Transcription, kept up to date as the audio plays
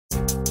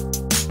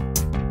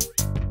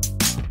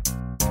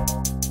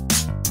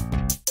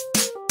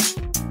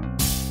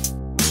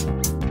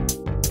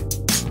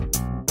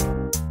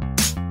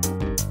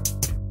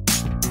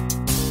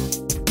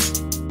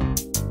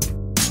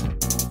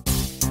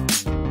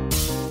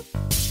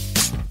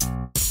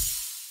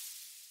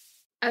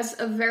As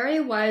a very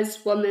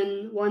wise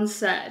woman once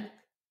said,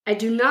 I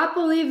do not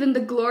believe in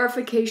the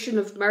glorification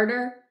of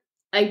murder.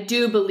 I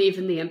do believe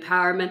in the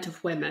empowerment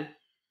of women.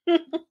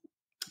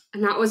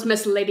 And that was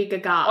Miss Lady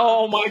Gaga.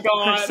 Oh my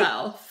God.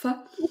 Herself.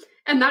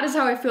 And that is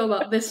how I feel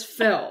about this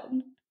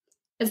film.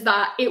 Is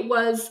that it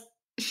was,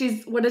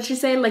 what did she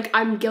say? Like,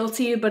 I'm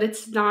guilty, but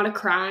it's not a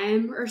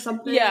crime or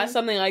something? Yeah,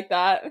 something like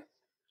that.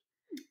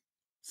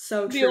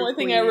 So true, The only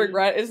thing I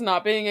regret is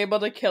not being able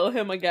to kill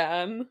him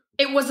again.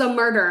 It was a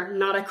murder,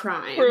 not a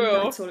crime. True.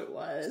 That's what it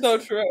was. So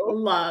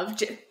true.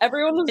 Love.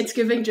 Everyone was... It's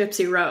giving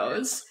Gypsy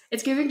Rose.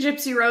 It's giving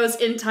Gypsy Rose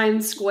in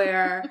Times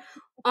Square.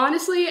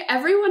 Honestly,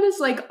 everyone is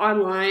like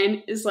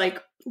online is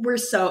like, we're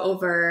so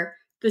over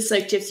this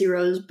like Gypsy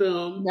Rose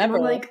boom. Never.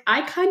 And I'm like,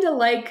 I kind of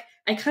like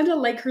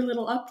her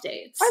little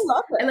updates. I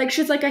love it. And like,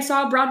 she's like, I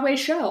saw a Broadway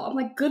show. I'm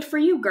like, good for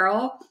you,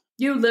 girl.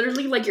 You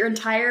literally, like, your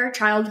entire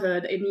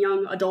childhood and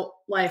young adult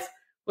life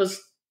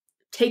was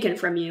taken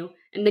from you.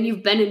 And then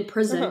you've been in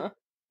prison. Uh-huh.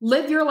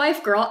 Live your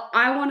life, girl.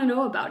 I want to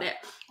know about it.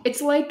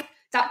 It's like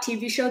that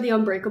TV show, The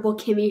Unbreakable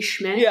Kimmy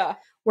Schmidt. Yeah.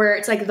 Where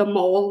it's like the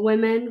mole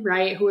women,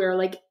 right? Who are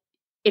like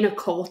in a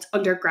cult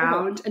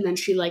underground. Uh-huh. And then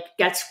she like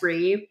gets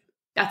free.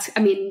 That's,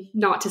 I mean,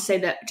 not to say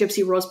that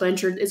Gypsy Rose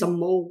Blanchard is a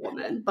mole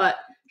woman, but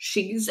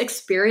she's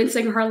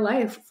experiencing her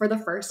life for the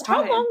first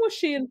time. How long was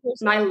she in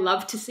prison? And I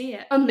love to see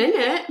it. A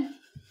minute.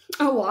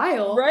 A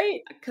while.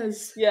 Right?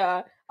 Because...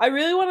 Yeah. I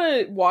really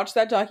want to watch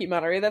that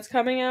documentary that's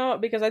coming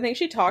out because I think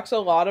she talks a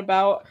lot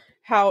about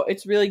how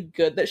it's really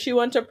good that she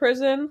went to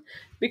prison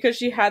because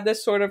she had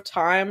this sort of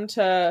time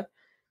to...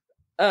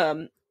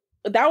 that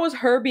was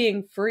her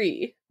being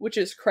free, which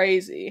is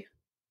crazy.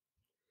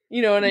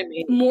 You know what I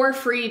mean? More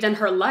free than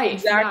her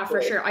life. Exactly. Yeah,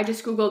 for sure. I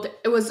just Googled it.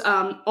 It was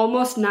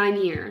almost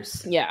 9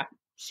 years. Yeah.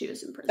 She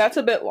was in prison. That's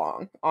a bit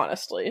long,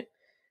 honestly.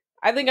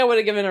 I think I would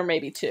have given her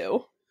maybe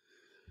 2.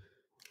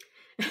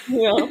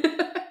 Yeah.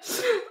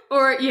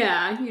 Or,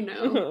 yeah, you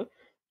know.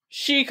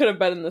 She could have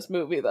been in this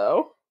movie,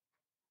 though.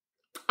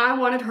 I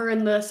wanted her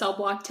in the Cell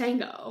Block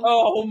Tango.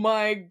 Oh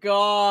my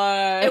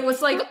God. It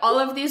was like all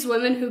of these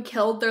women who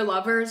killed their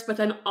lovers, but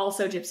then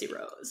also Gypsy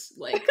Rose.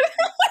 Like,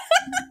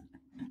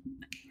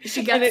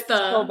 she gets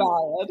so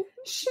valid.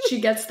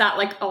 She gets that,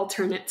 like,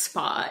 alternate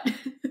spot.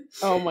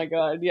 Oh my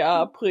God,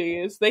 yeah,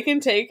 please. They can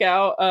take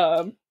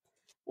out,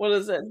 what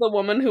is it? The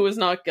woman who was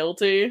not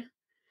guilty.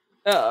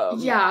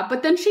 Yeah,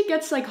 but then she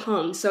gets, like,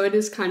 hung, so it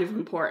is kind of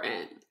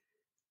important.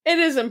 It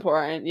is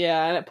important,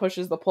 yeah, and it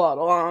pushes the plot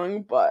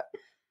along, but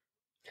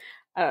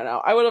I don't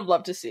know. I would have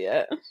loved to see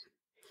it.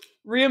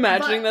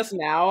 Reimagining this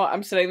now,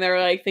 I'm sitting there,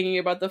 like, thinking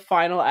about the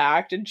final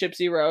act, and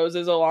Gypsy Rose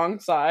is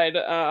alongside,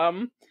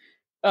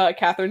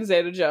 Catherine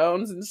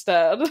Zeta-Jones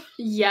instead.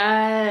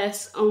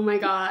 Yes. Oh my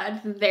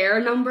God. Their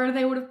number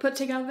they would have put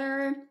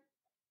together.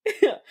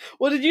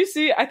 Well, did you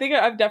see? I think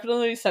I've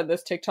definitely sent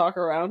this TikTok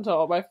around to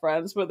all my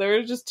friends, but there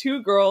were just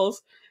 2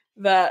 girls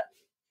that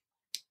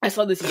I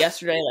saw this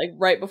yesterday, like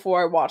right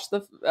before I watched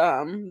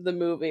the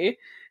movie,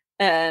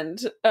 and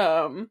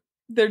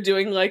they're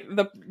doing like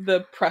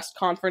the press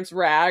conference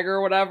rag or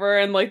whatever,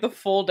 and like the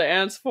full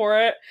dance for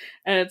it,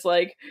 and it's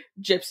like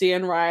Gypsy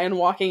and Ryan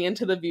walking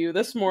into the View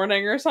this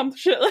morning or some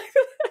shit like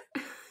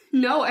that.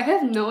 No, I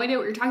have no idea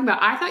what you're talking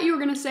about. I thought you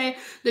were going to say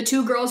the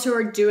 2 girls who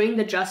are doing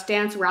the Just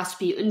Dance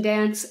Rasputin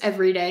dance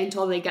every day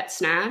until they get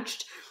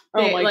snatched.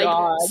 Oh my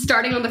God.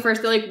 Starting on the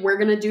first day, like, we're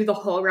going to do the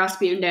whole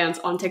Rasputin dance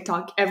on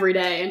TikTok every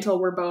day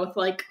until we're both,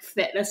 like,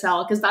 fit as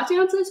hell. Because that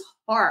dance is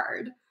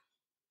hard.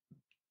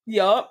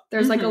 Yup.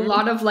 There's, like, a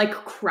lot of, like,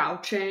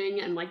 crouching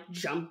and, like,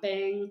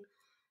 jumping.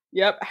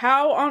 Yep.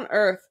 How on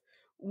earth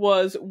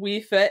was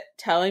We Fit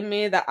telling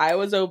me that I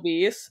was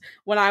obese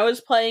when I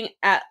was playing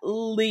at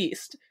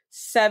least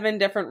 7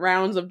 different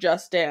rounds of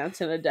Just Dance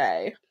in a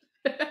day?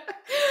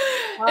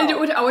 Wow. And it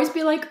would always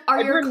be like,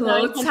 are your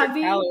clothes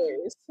heavy?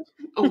 Calories.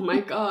 Oh my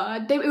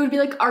God. It would be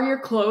like, are your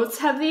clothes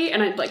heavy?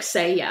 And I'd like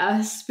say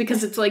yes,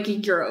 because it's like,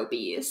 you're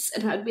obese.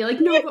 And I'd be like,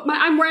 no, but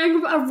I'm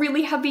wearing a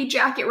really heavy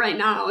jacket right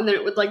now. And then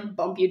it would like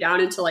bump you down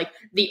into like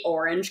the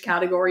orange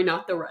category,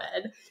 not the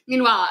red.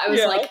 Meanwhile, I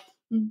was like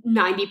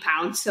 90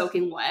 pounds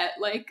soaking wet.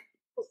 Like,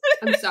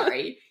 I'm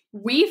sorry.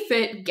 We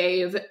Fit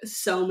gave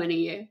so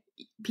many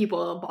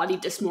people body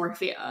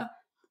dysmorphia.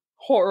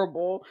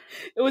 Horrible.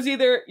 It was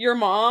either your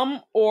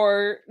mom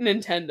or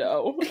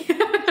Nintendo.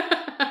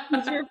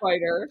 Who's your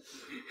fighter?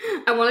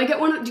 I want to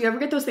get one. Do you ever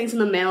get those things in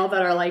the mail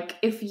that are like,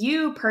 if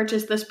you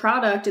purchased this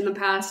product in the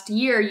past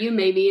year, you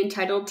may be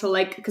entitled to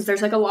like, because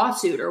there's like a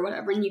lawsuit or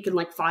whatever, and you can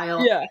like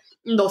file. Yeah.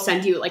 And they'll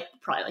send you like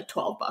probably like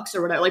 $12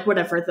 or whatever, like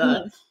whatever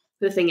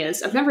the thing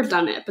is. I've never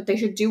done it, but they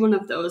should do one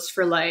of those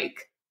for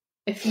like,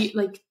 if you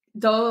like,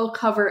 they'll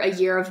cover a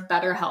year of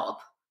BetterHelp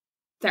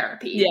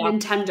therapy. Yeah.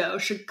 Nintendo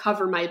should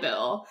cover my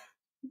bill.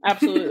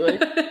 Absolutely.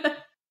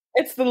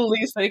 It's the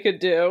least they could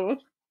do.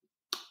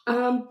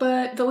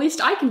 But the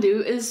least I can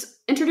do is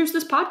introduce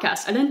this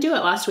podcast. I didn't do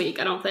it last week,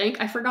 I don't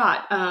think. I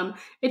forgot.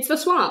 It's The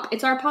Swamp.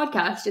 It's our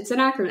podcast. It's an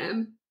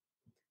acronym.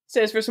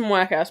 Stands for some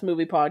whack-ass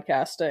movie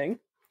podcasting.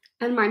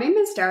 And my name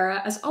is Dara.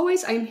 As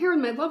always, I am here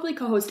with my lovely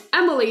co-host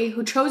Emily,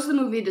 who chose the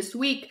movie this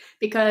week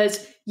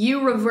because you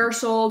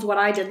reversaled what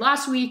I did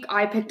last week.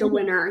 I picked a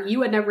winner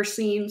you had never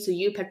seen, so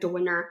you picked a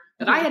winner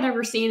that I had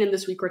never seen. And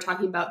this week we're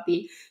talking about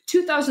the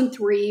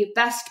 2003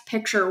 Best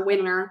Picture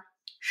winner,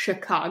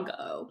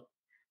 Chicago.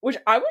 Which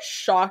I was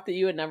shocked that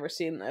you had never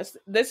seen this.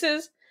 This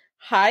is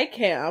high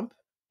camp.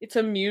 It's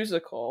a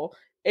musical.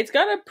 It's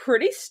got a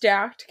pretty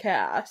stacked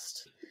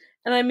cast.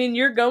 And I mean,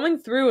 you're going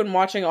through and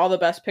watching all the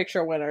Best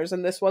Picture winners,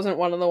 and this wasn't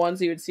one of the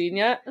ones you had seen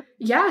yet?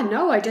 Yeah,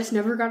 no, I just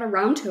never got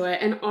around to it.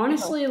 And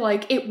honestly,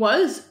 it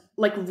was,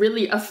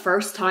 really a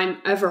first time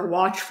ever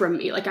watch from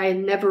me. I had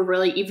never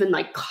really even,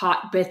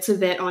 caught bits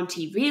of it on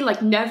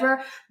TV.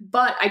 Never.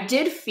 But I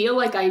did feel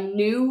like I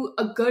knew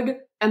a good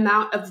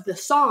amount of the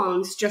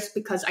songs just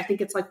because I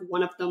think it's,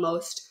 one of the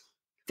most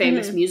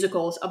famous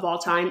musicals of all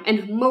time,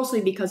 and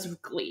mostly because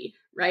of Glee.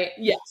 Right?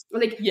 Yes.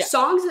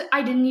 Songs that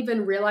I didn't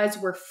even realize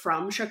were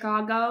from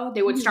Chicago.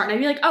 They would start and I'd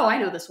be like, oh, I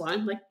know this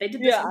one. They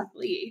did this in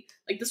Glee.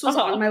 This was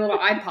on my little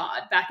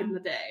iPod back in the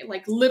day.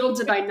 Little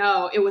did I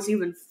know it was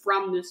even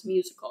from this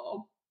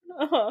musical.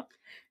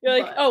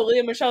 You're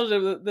Leah Michelle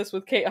did this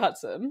with Kate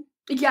Hudson.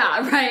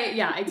 Yeah, right.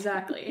 Yeah,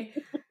 exactly.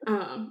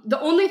 The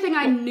only thing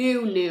I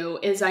knew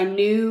is I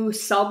knew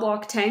Cell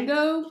Block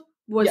Tango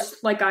was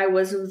I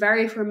was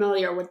very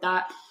familiar with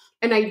that.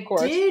 And I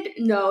did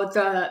know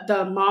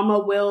the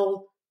Mama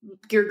Will,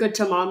 you're good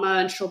to Mama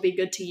and she'll be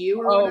good to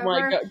you, or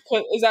whatever. My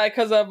God. Is that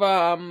because of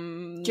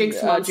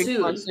Jinx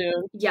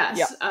Monsoon? Yes.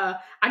 Yeah.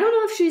 I don't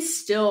know if she's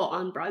still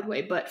on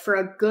Broadway, but for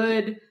a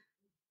good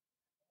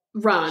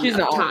run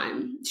of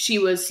time, she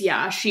was,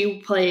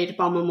 she played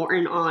Mama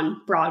Morton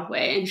on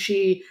Broadway. And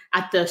she,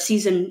 at the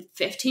season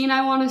 15,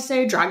 I want to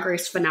say, Drag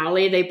Race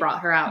finale, they brought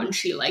her out and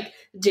she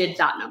did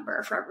that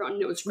number for everyone.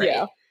 And it was great.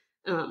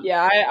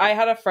 Yeah. I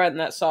had a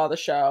friend that saw the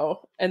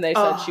show and they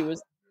said she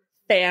was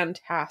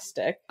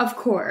fantastic. Of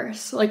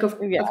course. Of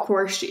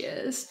course she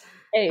is.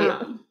 Hey.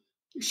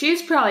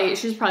 She's probably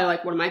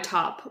one of my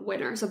top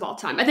winners of all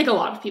time. I think a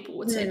lot of people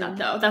would say that,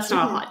 though. That's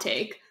not a hot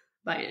take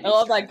by any I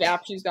love that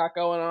gap she's got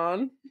going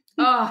on.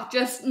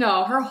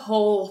 Her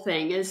whole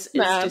thing is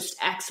just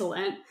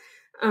excellent.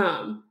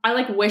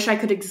 I wish I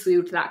could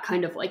exude that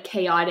kind of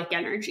chaotic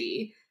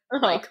energy.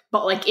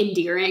 But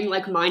endearing.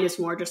 Mine is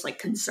more just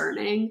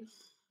concerning.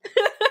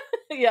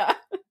 Yeah.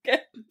 Okay.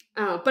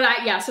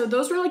 So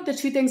those were the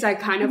two things I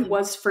kind of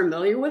was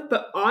familiar with,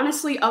 but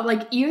honestly,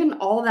 even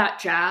all that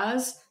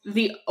jazz,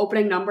 the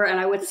opening number, and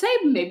I would say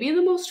maybe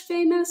the most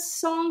famous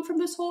song from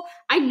this whole,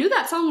 I knew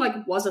that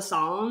song was a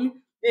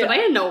song, but I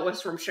didn't know it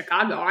was from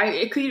Chicago.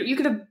 You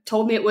could have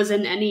told me it was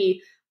in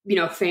any,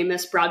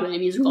 famous Broadway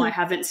musical I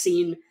haven't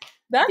seen.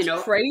 That's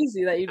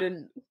crazy that you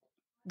didn't.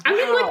 I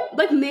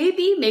mean,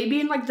 maybe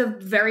in the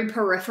very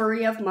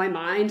periphery of my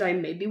mind, I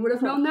maybe would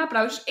have known that, but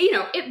I was,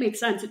 it makes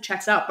sense, it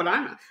checks out, but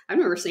I've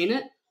never seen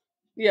it.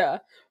 Yeah.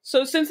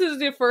 So since this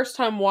is your first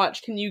time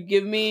watch, can you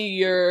give me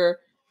your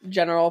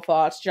general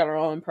thoughts,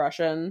 general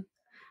impression?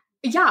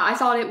 Yeah, I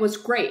thought it was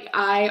great.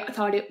 I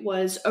thought it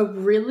was a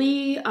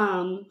really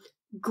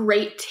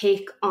great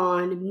take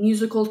on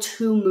musical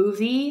to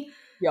movie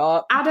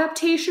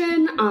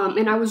adaptation,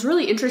 and I was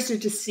really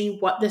interested to see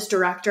what this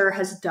director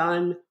has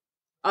done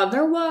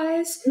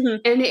otherwise, and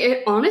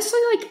it honestly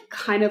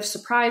kind of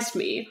surprised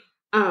me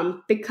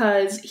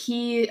because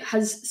he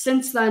has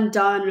since then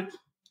done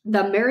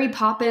the Mary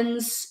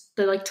Poppins,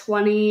 the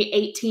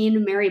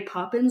 2018 Mary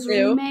Poppins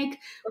remake,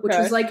 which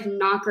was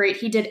not great.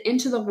 He did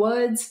Into the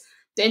Woods,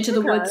 the Into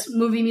the Woods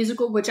movie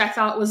musical, which I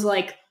thought was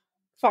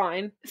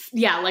fine,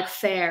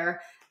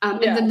 fair,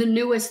 and then the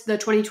newest, the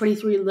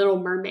 2023 Little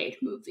Mermaid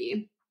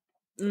movie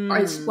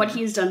is what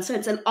he's done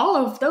since, and all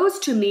of those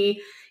to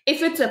me,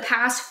 if it's a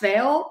pass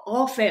fail,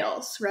 all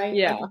fails, right?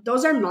 Yeah.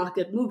 Those are not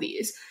good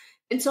movies.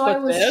 And so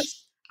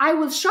I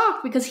was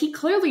shocked because he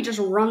clearly just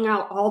wrung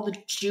out all the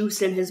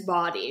juice in his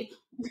body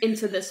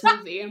into this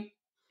movie.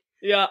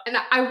 Yeah. And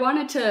I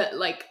wanted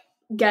to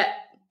get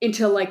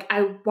into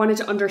I wanted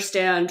to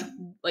understand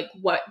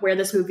where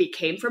this movie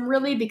came from,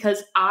 really,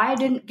 because I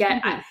didn't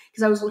get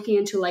because I was looking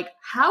into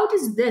how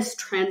does this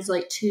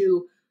translate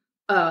to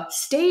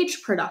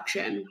stage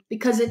production,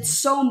 because it's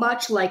so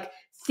much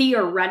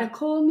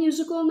theoretical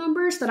musical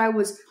numbers that I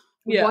was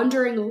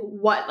wondering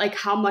what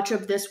how much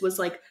of this was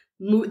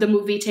the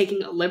movie taking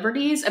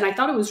liberties. And I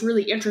thought it was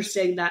really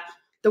interesting that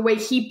the way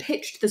he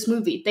pitched this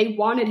movie, they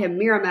wanted him,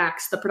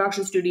 Miramax, the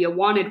production studio,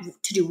 wanted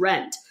to do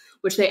Rent,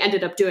 which they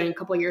ended up doing a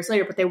couple of years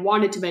later, but they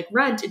wanted to make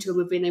Rent into a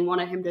movie and they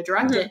wanted him to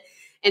direct it.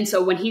 And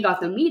so when he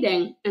got the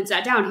meeting and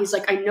sat down, he's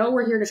I know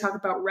we're here to talk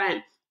about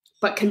Rent,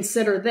 but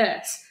consider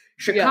this.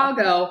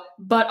 Chicago,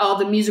 but all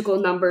the musical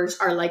numbers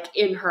are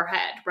in her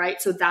head,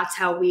 right? So that's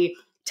how we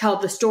tell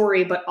the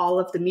story, but all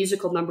of the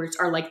musical numbers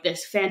are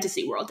this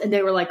fantasy world. And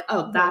they were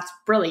oh, that's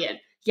brilliant.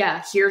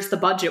 Yeah, here's the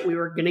budget we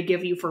were going to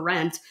give you for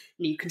Rent,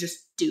 and you can just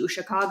do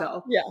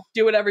Chicago. Yeah,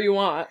 do whatever you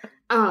want.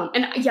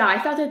 And yeah, I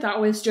thought that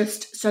was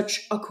just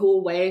such a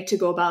cool way to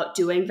go about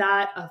doing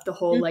that, of the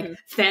whole like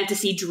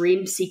fantasy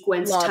dream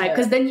sequence type.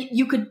 Because then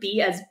you could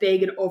be as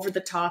big and over the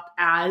top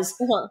as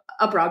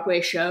a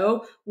Broadway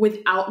show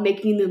without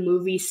making the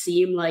movie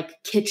seem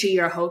like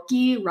kitschy or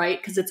hokey, right?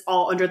 Because it's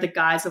all under the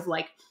guise of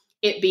like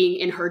it being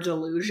in her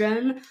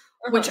delusion,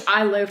 which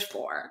I lived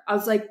for. I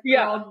was like,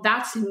 girl,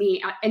 that's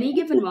me. At any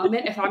given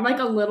moment, if I'm like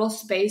a little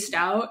spaced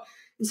out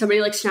and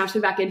somebody like snaps me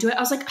back into it, I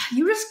was like,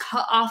 you just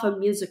cut off a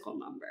musical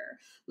number.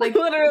 Like,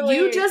 literally,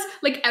 you just,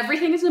 like,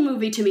 everything is a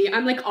movie to me.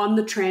 I'm, like, on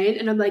the train,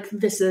 and I'm like,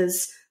 this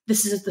is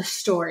the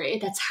story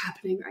that's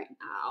happening right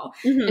now.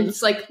 And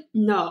it's like,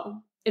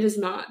 no, it is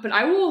not. But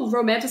I will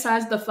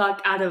romanticize the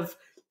fuck out of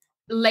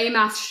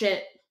lame-ass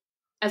shit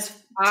as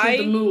to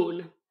the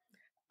moon.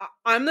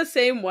 I'm the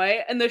same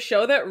way, and the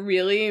show that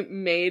really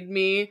made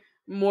me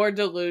more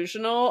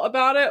delusional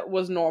about it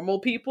was Normal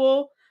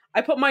People. I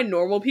put my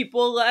Normal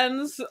People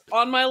lens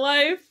on my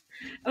life,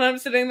 and I'm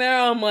sitting there,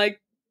 I'm like,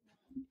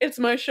 it's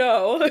my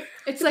show.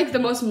 It's like the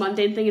most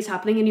mundane thing is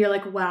happening and you're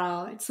like,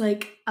 wow, it's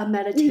like a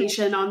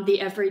meditation on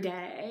the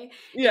everyday.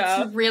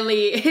 Yeah.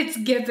 It's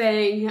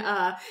giving,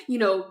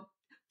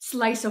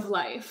 slice of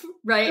life,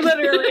 right?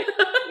 Literally.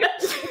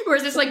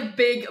 Whereas it's like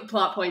big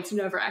plot points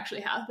never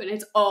actually happen.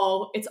 It's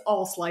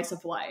all slice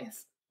of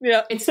life.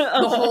 Yeah. It's the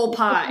whole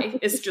pie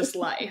is just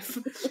life.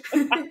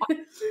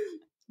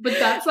 But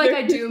that's like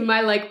I do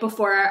my like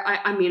before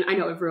I mean I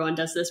know everyone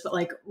does this, but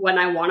like when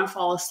I want to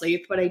fall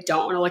asleep but I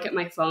don't want to look at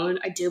my phone,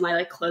 I do my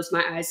like close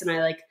my eyes and I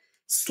like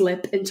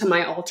slip into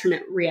my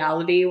alternate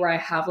reality where I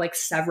have like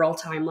several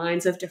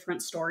timelines of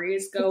different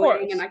stories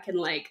going and I can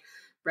like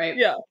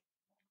Yeah.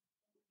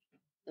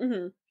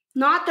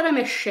 Not that I'm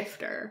a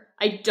shifter.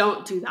 I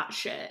don't do that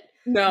shit.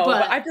 No,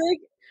 but I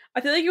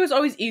feel like it was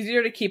always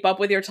easier to keep up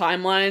with your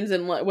timelines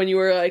and when you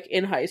were like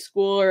in high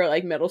school or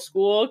like middle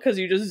school because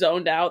you just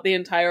zoned out the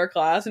entire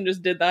class and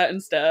just did that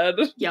instead.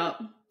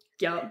 Yep.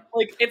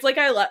 Like it's like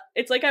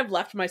I've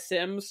left my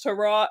Sims to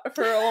rot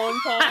for a long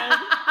time.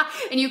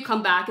 And you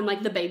come back and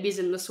like the baby's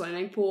in the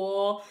swimming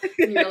pool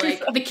and you're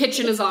like the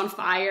kitchen is on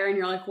fire and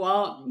you're like,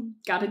 well,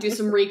 gotta do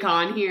some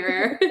recon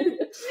here.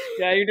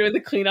 Yeah, you're doing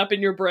the cleanup in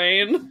your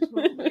brain.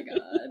 Oh my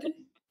god.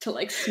 To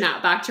like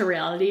snap back to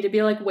reality, to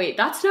be like, wait,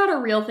 that's not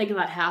a real thing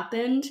that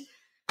happened.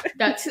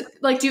 That's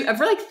like, do you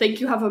ever like think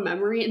you have a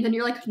memory and then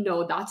you're like,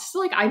 no, that's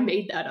like I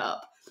made that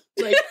up.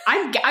 Like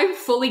I'm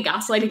fully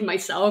gaslighting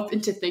myself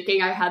into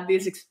thinking I had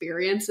these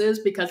experiences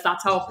because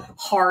that's how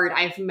hard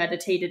I've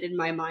meditated in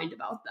my mind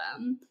about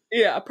them.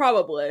 Yeah,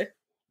 probably.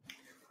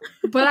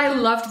 But I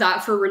loved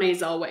that for Renee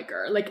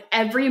Zellweger. Like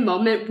every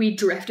moment we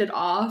drifted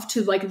off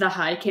to like the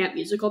high camp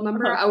musical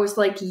number, I was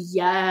like,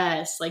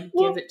 yes, like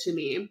give it to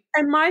me.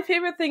 And my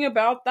favorite thing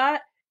about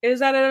that is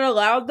that it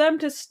allowed them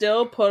to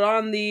still put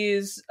on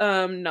these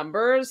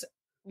numbers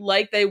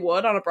like they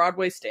would on a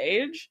Broadway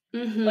stage.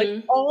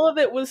 Like all of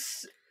it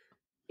was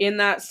in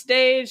that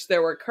stage.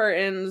 There were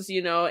curtains,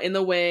 in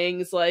the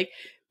wings. Like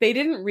they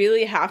didn't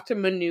really have to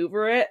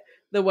maneuver it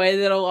the way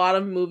that a lot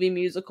of movie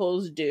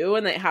musicals do,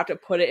 and they have to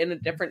put it in a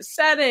different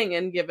setting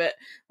and give it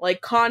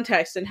like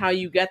context and how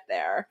you get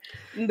there.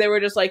 And they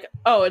were just like,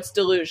 oh, it's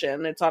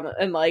delusion. It's on,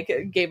 and like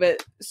gave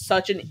it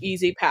such an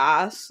easy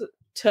pass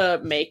to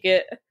make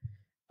it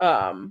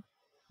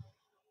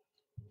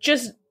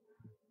just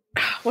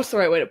what's the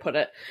right way to put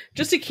it?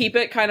 Just to keep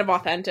it kind of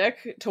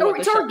authentic to what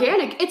it's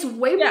organic. It's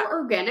way more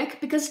organic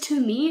because to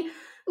me,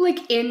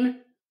 like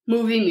in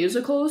movie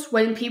musicals,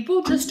 when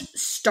people just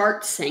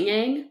start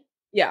singing,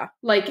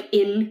 like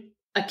in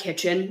a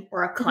kitchen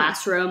or a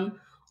classroom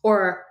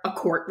or a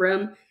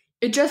courtroom,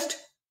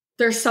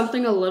 there's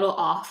something a little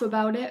off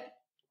about it.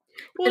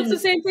 Well, it's the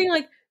same thing,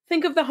 like,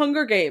 think of the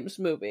Hunger Games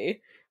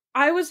movie.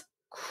 I was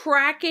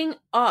cracking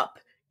up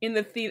in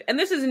the theater, and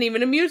this isn't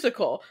even a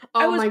musical.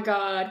 Oh my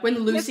god, when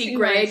Lucy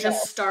Gray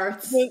just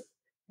starts.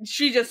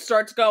 She just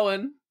starts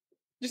going,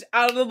 just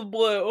out of the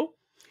blue.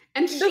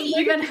 And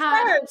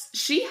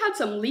she had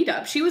some lead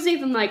up. She was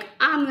even like,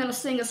 I'm gonna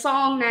sing a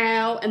song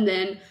now, and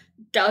then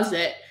does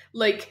it.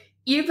 Like,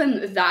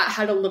 even that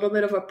had a little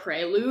bit of a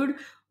prelude.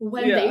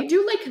 When they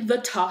do, like, the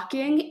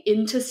talking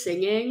into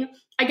singing,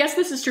 I guess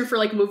this is true for,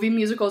 like, movie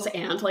musicals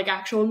and, like,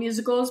 actual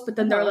musicals, but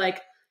then they're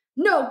like,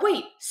 no,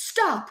 wait,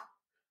 stop.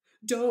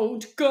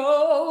 Don't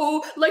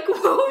go. Like, where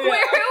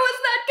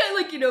was that guy?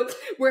 Like,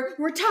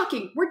 we're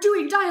talking, we're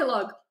doing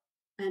dialogue,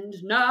 and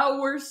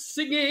now we're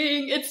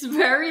singing. It's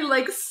very,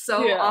 like,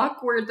 so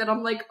awkward that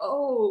I'm like,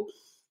 oh,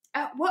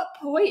 at what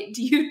point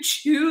do you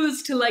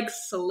choose to, like,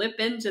 slip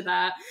into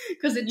that?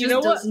 Because it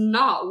just does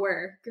not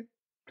work.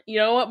 You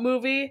know what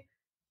movie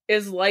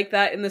is like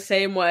that in the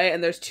same way?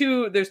 And there's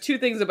two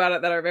things about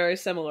it that are very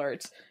similar.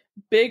 It's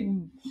big,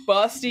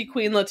 busty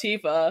Queen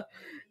Latifah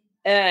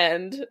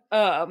and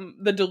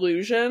The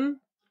Delusion.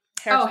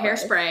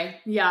 Hairspray.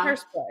 Yeah.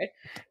 Hairspray.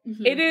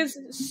 Mm-hmm. It is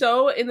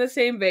so in the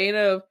same vein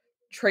of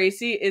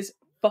Tracy is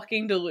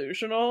fucking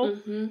delusional.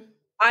 Mm-hmm.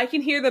 I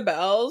can hear the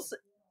bells.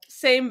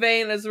 Same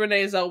vein as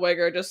Renee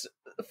Zellweger just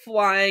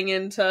flying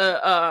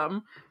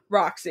into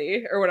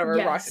Roxy or whatever.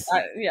 Yes.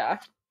 Roxy.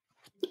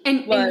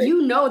 And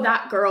you know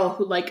that girl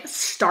who like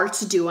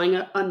starts doing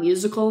a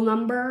musical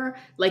number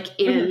like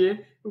in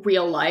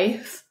real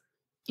life,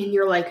 and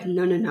you're like,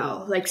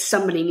 no, like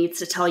somebody needs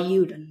to tell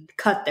you to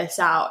cut this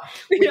out.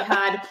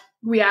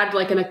 We had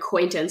like an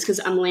acquaintance,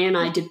 because Emily and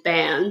I did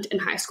band in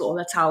high school.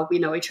 That's how we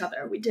know each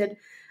other. We did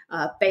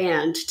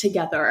band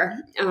together,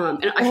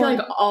 and I feel like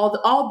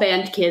all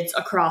band kids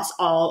across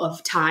all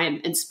of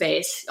time and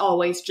space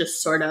always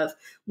just sort of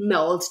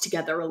meld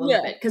together a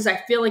little bit, because I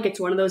feel like it's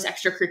one of those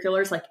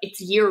extracurriculars, like it's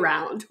year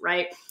round,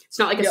 right? It's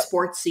not like a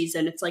sports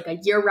season. It's like a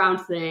year round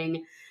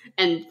thing,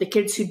 and the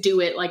kids who do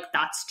it, like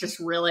that's just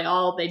really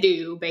all they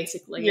do,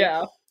 basically.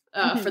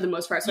 For the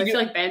most part. So I feel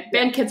like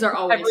band kids are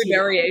always every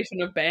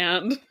variation of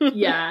band.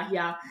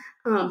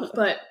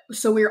 But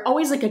so we were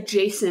always like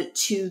adjacent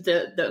to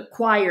the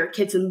choir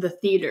kids and the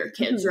theater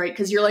kids, right?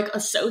 Because you're like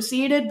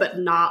associated, but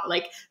not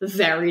like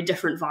very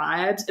different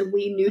vibes. And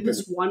we knew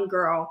this one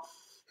girl,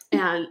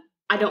 and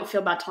I don't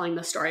feel bad telling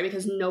this story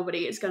because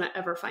nobody is going to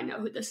ever find out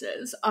who this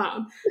is.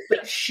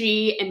 But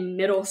she in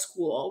middle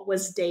school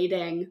was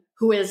dating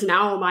who is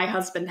now my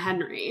husband,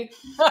 Henry.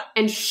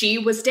 And she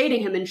was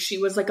dating him, and she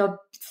was like a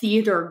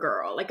theater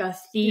girl, like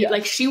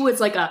like she was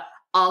like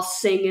I'll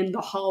sing in the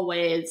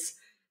hallways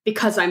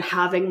because I'm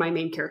having my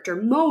main character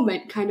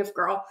moment kind of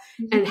girl.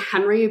 And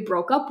Henry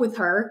broke up with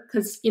her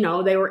because, you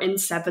know, they were in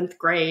 7th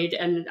grade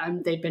and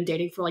they'd been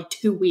dating for like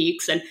 2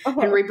 weeks, and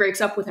Henry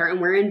breaks up with her, and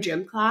we're in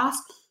gym class.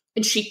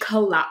 And she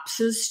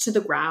collapses to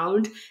the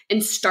ground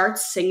and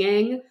starts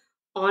singing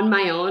On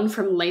My Own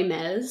from Les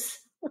Mis.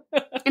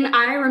 And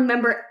I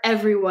remember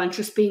everyone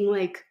just being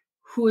like,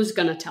 who is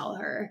going to tell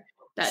her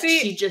that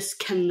she just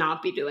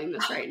cannot be doing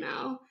this right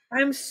now?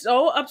 I'm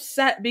so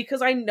upset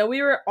because I know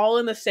we were all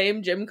in the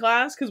same gym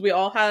class because we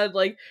all had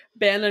like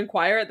band and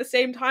choir at the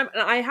same time,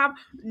 and I have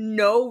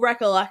no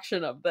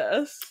recollection of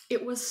this.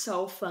 It was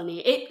so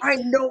funny. I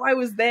know I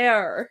was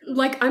there.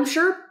 Like, I'm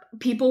sure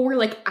people were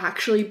like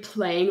actually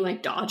playing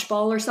like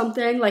dodgeball or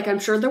something. Like, I'm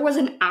sure there was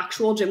an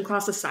actual gym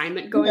class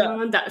assignment going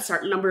on that a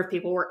certain number of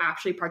people were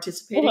actually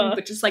participating,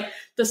 but just like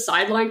the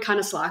sideline kind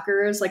of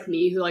slackers like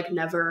me who like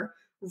never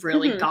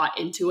really got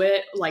into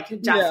it, like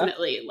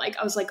definitely like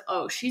I was like,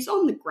 oh, she's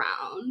on the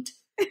ground.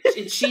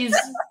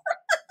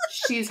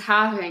 She's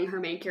having her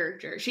main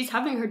character. She's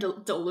having her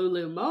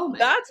Delulu moment.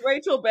 That's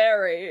Rachel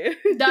Berry.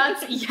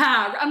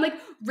 I'm like,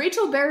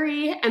 Rachel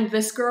Berry and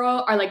this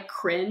girl are like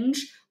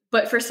cringe,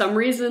 but for some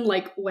reason,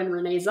 like when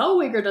Renee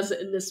Zellweger does it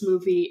in this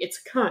movie,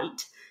 it's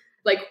cunt.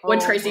 Like when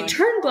Tracy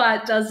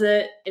Turnblad does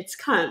it, it's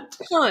cunt.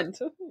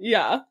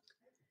 Yeah.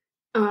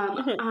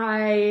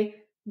 I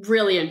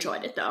really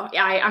enjoyed it, though.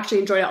 I actually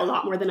enjoyed it a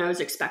lot more than I was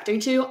expecting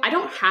to. I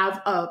don't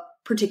have a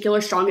particular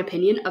strong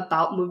opinion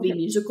about movie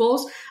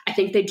musicals. I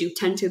think they do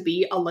tend to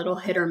be a little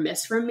hit or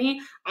miss for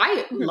me.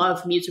 I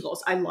love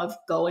musicals. I love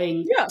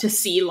going to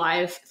see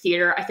live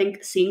theater. I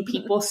think seeing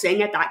people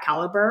sing at that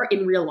caliber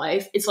in real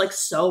life is like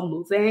so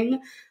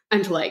moving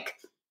and like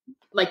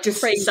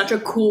just such a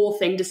cool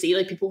thing to see,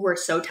 like people who are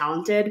so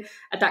talented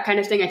at that kind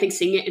of thing. I think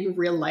seeing it in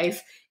real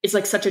life is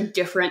like such a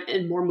different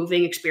and more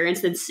moving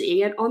experience than seeing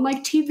it on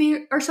like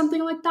TV or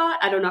something like that.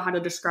 I don't know how to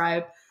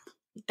describe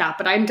that,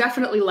 but I'm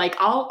definitely like,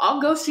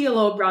 I'll go see a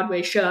little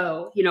Broadway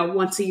show, you know,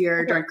 once a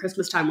year during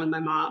Christmas time with my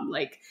mom.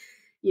 Like,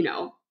 you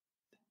know,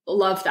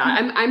 love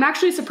that. I'm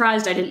actually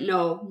surprised I didn't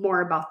know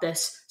more about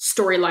this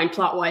storyline,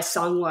 plot wise,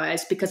 song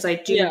wise, because I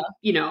do,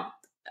 you know,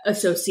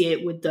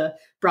 associate with the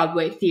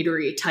Broadway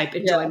theater-y type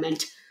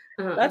enjoyment.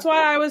 That's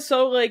why I was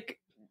so like,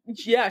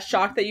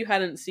 shocked that you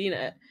hadn't seen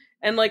it.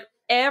 And like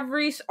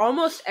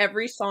almost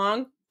every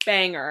song,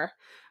 banger.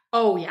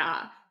 Oh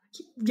yeah.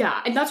 Yeah.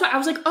 And that's why I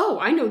was like, oh,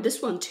 I know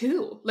this one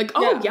too. Like,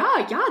 oh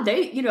yeah.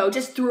 They, you know,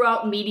 just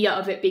throughout media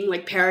of it being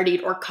like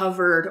parodied or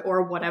covered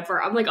or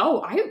whatever. I'm like,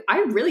 oh, I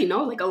really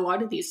know like a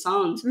lot of these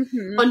songs,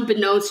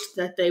 unbeknownst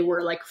that they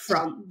were like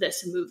from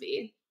this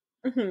movie.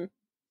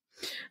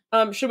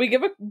 Should we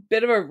give a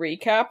bit of a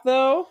recap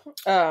though?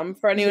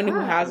 For anyone who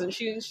hasn't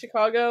seen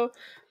Chicago.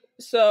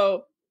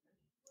 So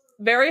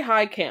very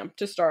high camp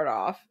to start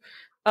off.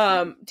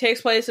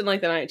 Takes place in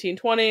like the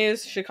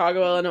 1920s,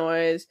 Chicago,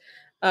 Illinois.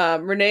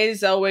 Renee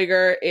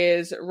Zellweger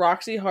is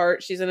Roxy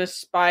Hart. She's an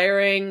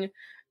aspiring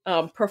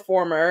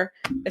performer,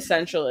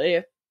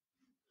 essentially.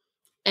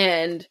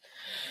 And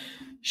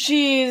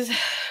she's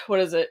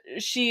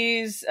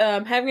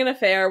having an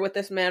affair with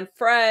this man,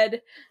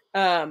 Fred,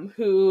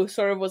 who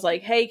sort of was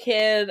like, hey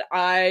kid,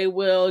 I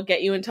will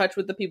get you in touch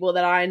with the people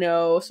that I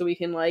know so we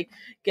can like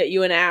get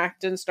you an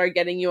act and start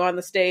getting you on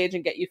the stage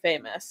and get you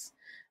famous.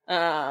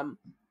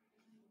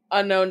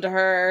 Unknown to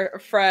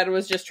her, Fred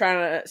was just trying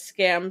to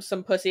scam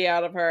some pussy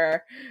out of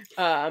her,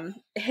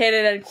 hit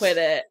it and quit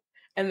it.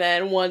 And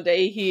then one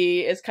day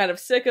he is kind of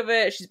sick of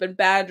it. She's been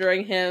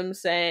badgering him,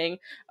 saying,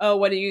 oh,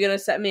 when are you going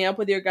to set me up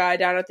with your guy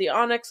down at the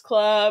Onyx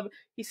Club?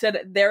 He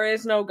said, there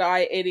is no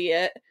guy,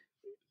 idiot.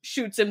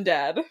 Shoots him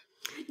dead.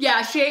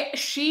 Yeah,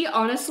 she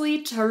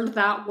honestly turned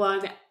that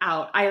one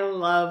out. I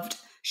loved,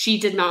 she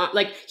did not,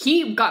 like,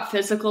 he got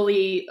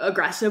physically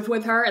aggressive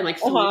with her and, like,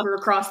 threw her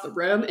across the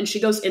room, and she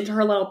goes into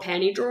her little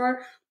panty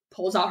drawer,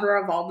 pulls out her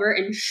revolver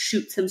and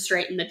shoots him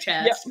straight in the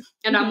chest. Yep.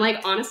 And I'm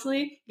like,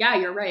 honestly, yeah,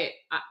 you're right.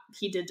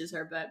 He did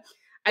deserve it.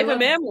 If a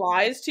man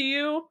lies to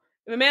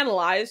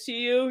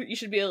you, you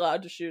should be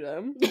allowed to shoot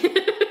him.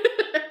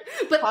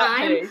 But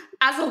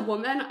as a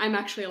woman, I'm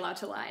actually allowed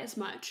to lie as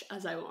much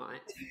as I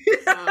want.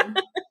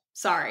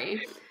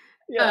 Sorry.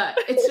 Yeah.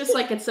 It's just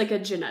like, it's like a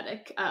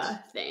genetic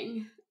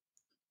thing.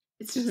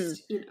 It's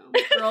just,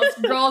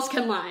 girls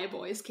can lie,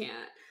 boys can't.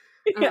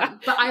 Yeah.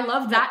 But I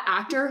love that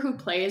actor who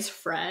plays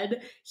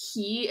Fred.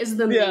 He is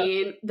the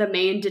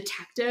main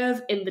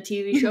detective in the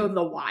TV show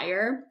The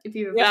Wire. If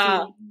you've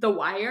ever seen The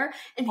Wire,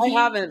 and I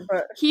haven't.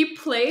 But he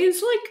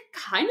plays like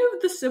kind of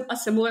a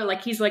similar,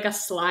 like he's like a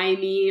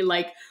slimy,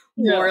 like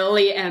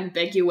morally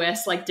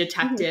ambiguous, like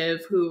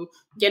detective who,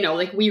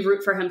 like we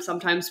root for him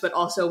sometimes, but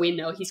also we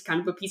know he's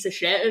kind of a piece of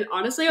shit. And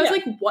honestly, I was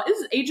like, what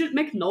is Agent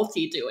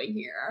McNulty doing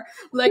here?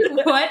 Like,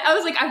 what? I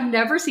was like, I've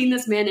never seen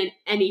this man in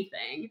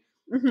anything.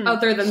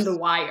 Other than The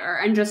Wire,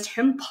 and just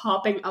him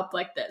popping up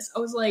like this. I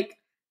was like,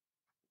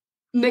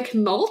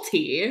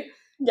 McNulty?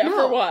 Yeah,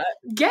 no, for what?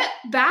 Get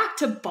back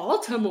to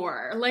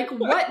Baltimore. Like,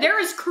 what?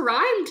 There is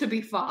crime to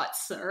be fought,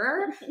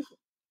 sir.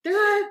 There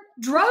are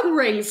drug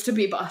rings to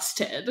be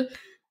busted.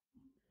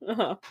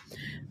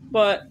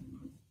 But,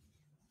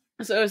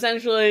 so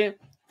essentially,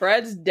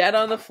 Fred's dead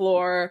on the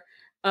floor.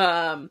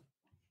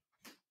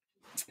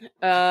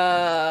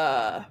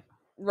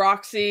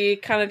 Roxy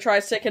kind of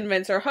tries to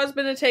convince her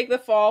husband to take the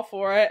fall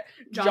for it.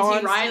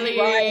 John C.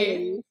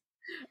 Reilly.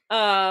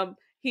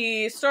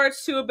 He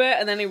starts to a bit,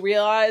 and then he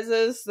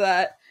realizes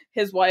that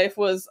his wife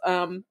was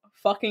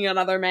fucking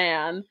another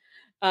man.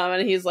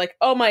 And he's like,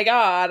 oh my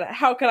god,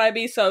 how could I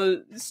be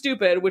so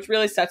stupid? Which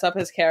really sets up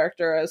his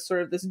character as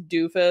sort of this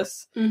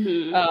doofus.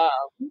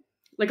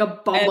 Like a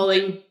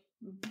bumbling,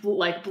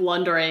 like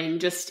blundering,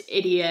 just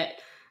idiot.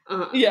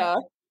 Yeah,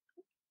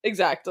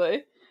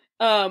 exactly.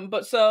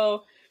 But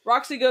so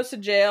Roxy goes to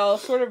jail,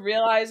 sort of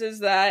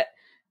realizes that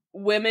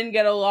women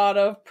get a lot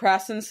of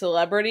press and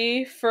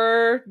celebrity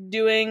for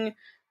doing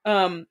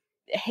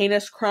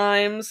heinous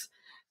crimes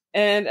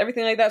and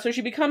everything like that. So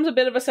she becomes a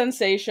bit of a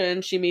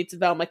sensation. She meets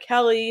Velma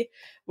Kelly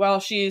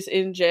while she's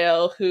in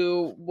jail,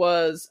 who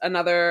was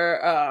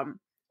another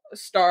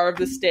star of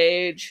the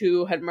stage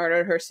who had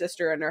murdered her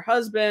sister and her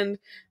husband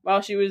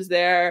while she was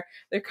there.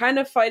 They're kind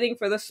of fighting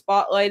for the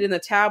spotlight in the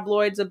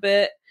tabloids a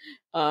bit.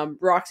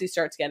 Roxy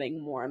starts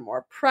getting more and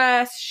more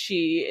press.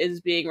 She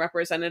is being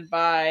represented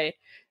by,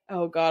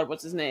 oh god,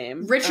 what's his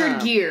name?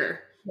 Richard Gere.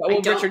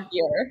 Richard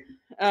Gere.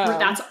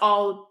 That's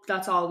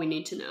all we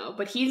need to know.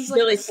 But he's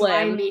like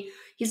really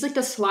he's like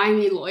the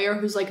slimy lawyer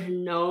who's like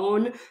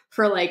known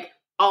for like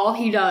all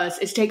he does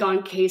is take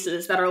on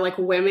cases that are like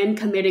women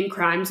committing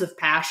crimes of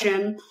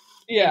passion.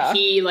 Yeah. And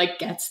he like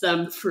gets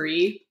them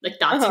free. Like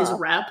that's his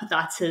rep,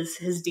 that's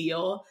his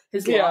deal,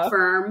 his law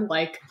firm,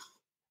 like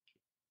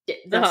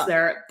that's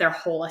their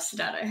whole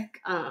aesthetic.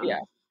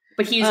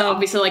 But he's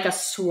obviously like a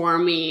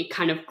swarmy,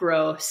 kind of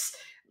gross,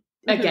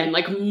 again,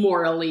 like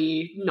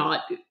morally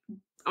not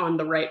on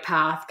the right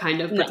path,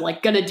 kind of, but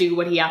like gonna do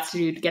what he has to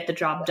do to get the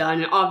job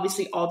done. And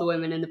obviously all the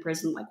women in the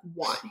prison like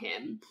want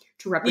him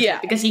to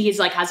represent because he's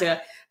like has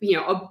a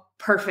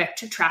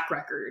perfect track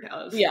record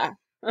of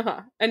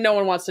and no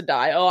one wants to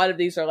die. A lot of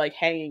these are like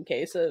hanging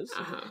cases.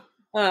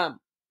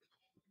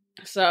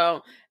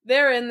 So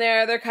they're in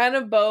there. They're kind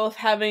of both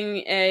having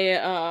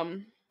a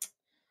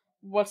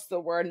what's the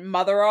word?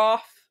 Mother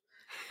off.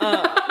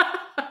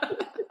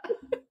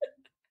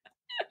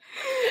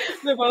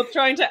 They're both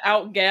trying to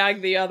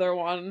out-gag the other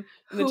one.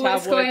 Who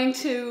is going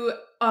to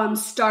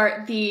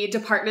start the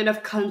Department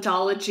of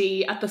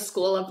Cuntology at the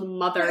School of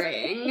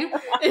Mothering.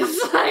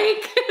 It's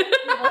like,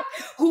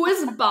 who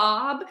is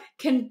Bob?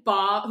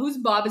 Whose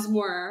Bob is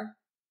more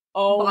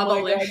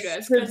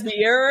Bobalicious?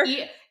 Severe?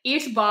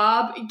 Each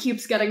Bob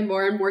keeps getting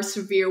more and more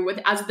severe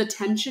as the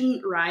tension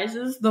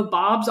rises, the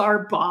Bobs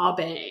are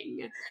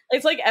bobbing.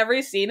 It's like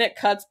every scene it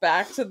cuts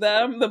back to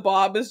them, the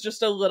Bob is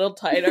just a little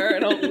tighter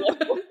and a little...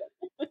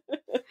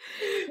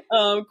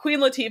 Queen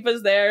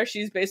Latifah's there.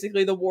 She's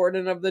basically the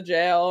warden of the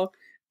jail.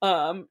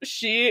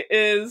 She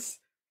is...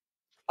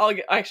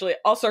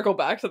 I'll circle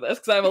back to this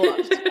because I have a lot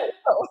to talk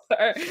about with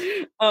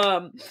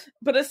her.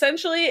 But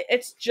essentially,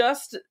 it's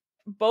just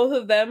both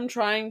of them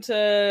trying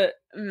to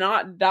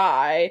not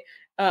die,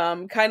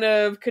 kind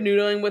of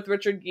canoodling with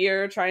Richard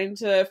Gere, trying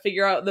to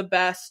figure out the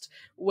best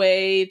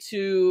way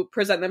to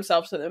present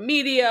themselves to the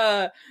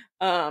media,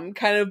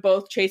 kind of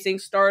both chasing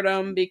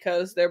stardom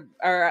because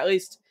at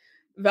least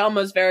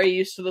Velma's very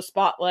used to the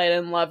spotlight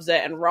and loves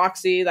it, and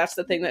Roxy, that's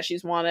the thing that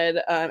she's wanted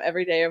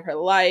every day of her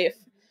life.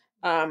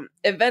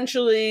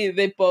 Eventually,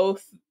 they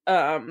both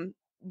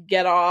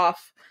get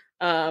off.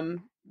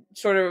 Roxy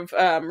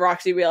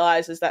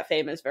realizes that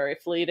fame is very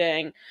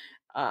fleeting.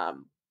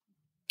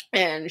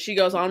 And she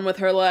goes on with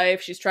her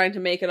life. She's trying to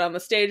make it on the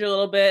stage a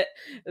little bit.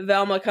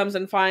 Velma comes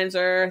and finds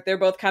her. They're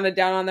both kind of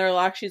down on their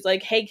luck. She's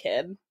like, hey,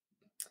 kid,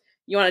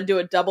 you want to do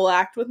a double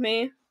act with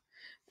me?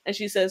 And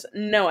she says,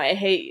 no, I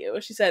hate you.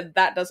 She said,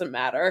 that doesn't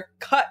matter.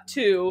 Cut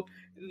to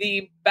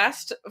the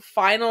best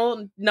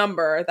final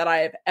number that I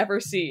have ever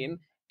seen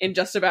in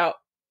just about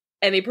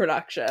any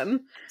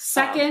production.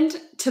 Second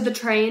to the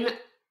train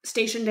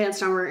station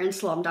dance number in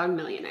Slumdog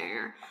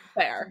Millionaire.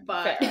 Fair.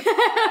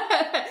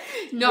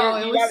 No,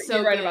 it was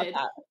so right good. about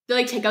that. They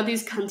like take out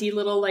these cunty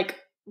little like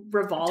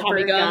revolver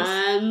Tommy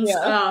guns. Yeah.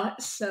 Oh,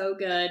 so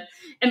good.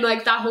 And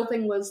like that whole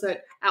thing was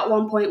that at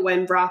one point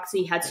when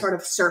Roxy had sort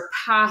of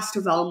surpassed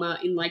Velma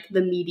in like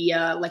the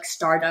media, like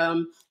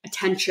stardom,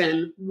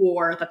 attention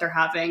war that they're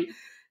having,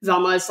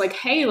 Velma is like,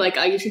 hey, like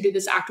you should do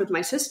this act with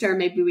my sister.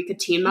 Maybe we could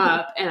team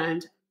up.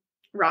 And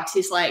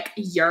Roxy's like,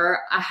 you're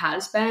a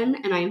has-been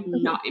and I'm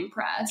not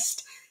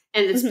impressed.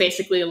 And it's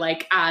basically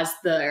like as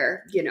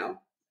their, you know,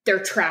 their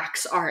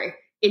tracks are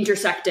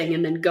intersecting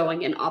and then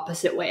going in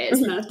opposite ways.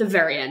 And then at the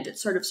very end, it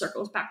sort of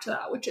circles back to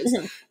that, which is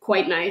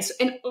quite nice.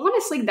 And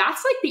honestly,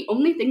 that's like the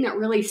only thing that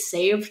really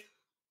saved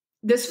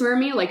this for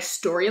me, like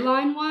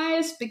storyline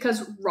wise,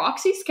 because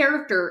Roxy's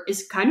character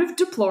is kind of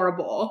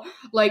deplorable,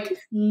 like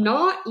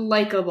not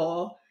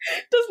likable.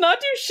 Does not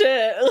do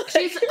shit.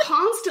 She's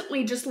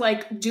constantly just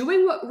like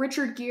doing what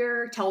Richard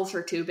Gere tells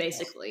her to,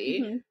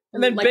 basically.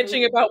 And then like,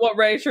 bitching about what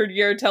Richard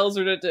Gere tells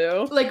her to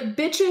do. Like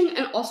bitching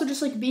and also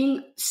just like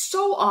being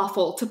so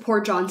awful to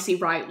poor John C.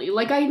 Reilly.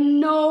 Like I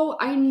know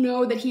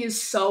that he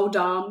is so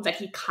dumb that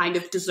he kind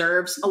of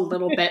deserves a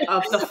little bit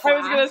of the flack. I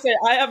was gonna say,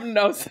 I have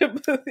no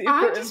sympathy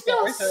for his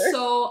character.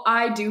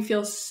 I do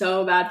feel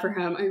so bad for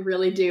him. I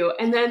really do.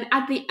 And then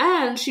at the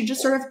end, she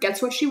just sort of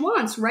gets what she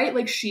wants, right?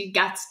 Like she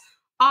gets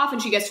off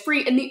and she gets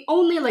free. And the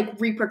only like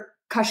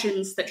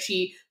repercussions that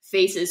she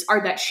faces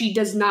are that she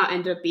does not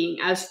end up being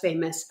as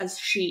famous as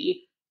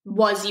she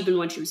was even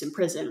when she was in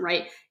prison,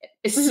 right?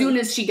 As soon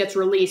as she gets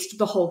released,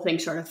 the whole thing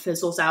sort of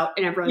fizzles out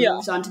and everyone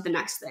moves on to the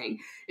next thing.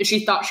 And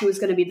she thought she was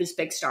going to be this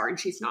big star and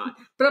she's not.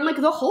 But I'm like,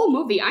 the whole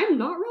movie, I'm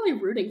not really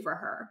rooting for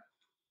her.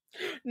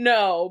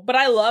 No, but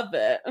I love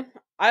it.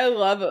 I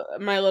love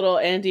my little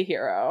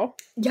anti-hero.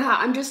 Yeah,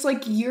 I'm just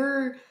like,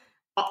 you're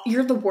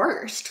the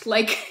worst.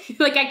 Like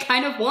I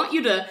kind of want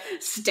you to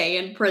stay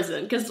in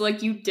prison because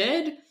like you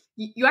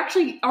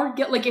actually are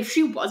like if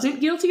she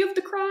wasn't guilty of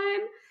the crime,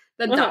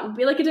 then that would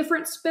be like a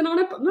different spin on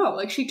it. But no,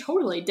 like she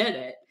totally did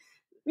it.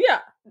 Yeah,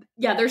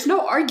 there's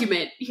no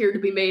argument here to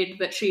be made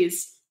that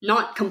she's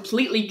not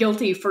completely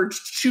guilty for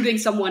shooting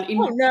someone in.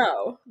 Oh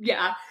no.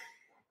 Yeah.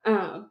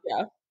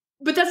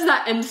 But that's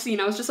that end scene.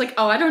 I was just like,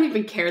 oh, I don't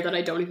even care that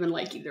I don't even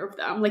like either of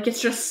them. Like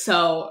it's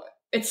so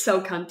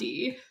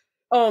cunty.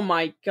 Oh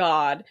my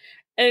god.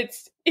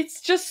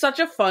 It's just such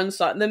a fun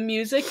song. The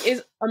music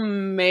is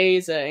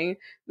amazing.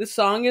 The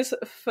song is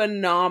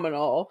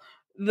phenomenal.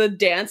 The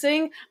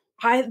dancing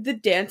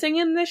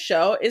in this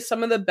show is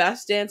some of the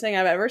best dancing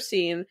I've ever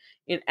seen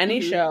in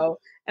any show.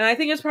 And I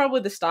think it's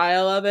probably the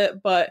style of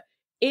it, but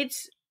and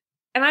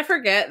I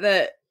forget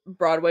that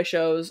Broadway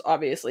shows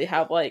obviously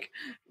have like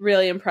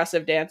really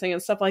impressive dancing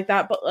and stuff like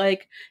that, but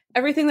like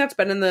everything that's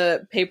been in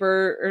the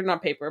paper, or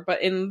not paper,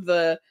 but in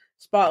the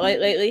spotlight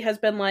lately has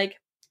been like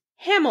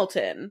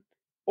Hamilton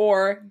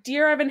or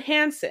Dear Evan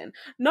Hansen,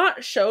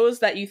 not shows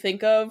that you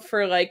think of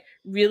for like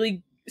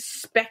really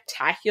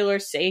spectacular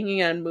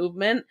singing and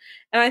movement.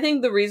 And I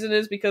think the reason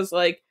is because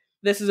like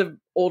this is an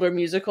older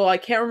musical. I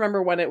can't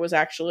remember when it was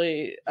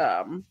actually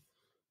brought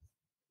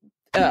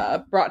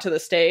to the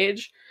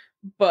stage,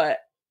 but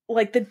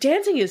like the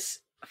dancing is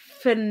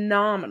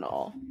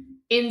phenomenal.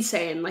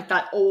 Insane. Like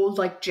that old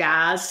like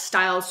jazz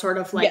style, sort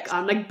of like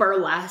like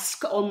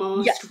burlesque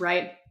almost,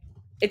 right?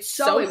 It's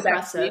so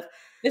impressive.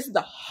 This is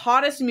the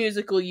hottest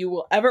musical you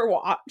will ever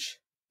watch.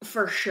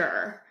 For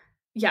sure.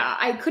 Yeah,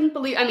 I couldn't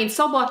believe... I mean,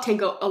 Cell Block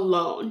Tango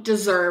alone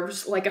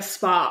deserves, like, a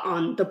spot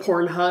on the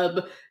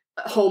Pornhub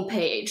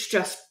homepage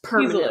just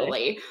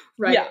permanently, easily.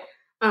 Right?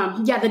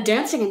 Yeah. The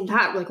dancing in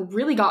that, like,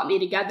 really got me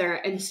together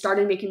and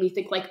started making me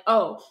think, like,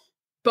 oh,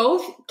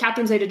 both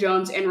Catherine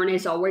Zeta-Jones and Renee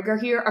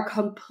Zellweger here are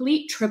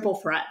complete triple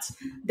threats.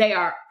 They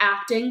are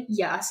acting,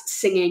 yes,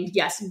 singing,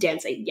 yes,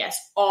 dancing, yes,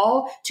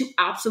 all to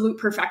absolute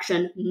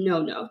perfection,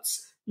 no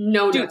notes.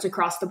 No notes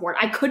across the board.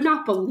 I could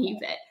not believe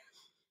it.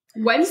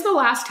 When's the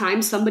last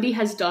time somebody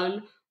has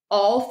done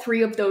all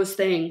three of those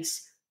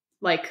things,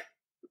 like,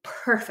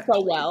 perfectly?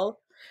 So well.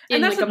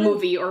 In, like, a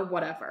movie or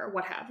whatever,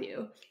 what have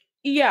you.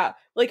 Yeah.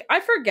 Like, I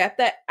forget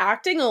that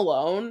acting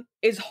alone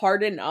is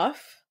hard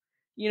enough.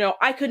 You know,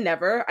 I could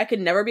never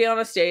be on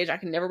a stage. I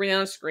could never be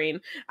on a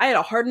screen. I had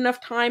a hard enough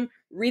time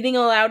reading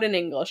aloud in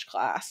English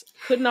class.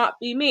 Could not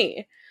be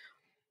me.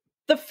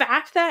 The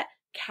fact that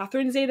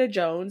Catherine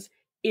Zeta-Jones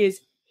is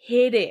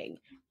hitting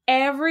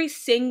every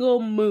single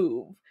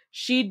move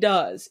she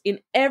does in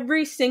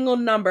every single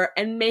number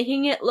and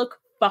making it look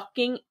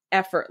fucking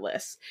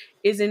effortless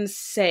is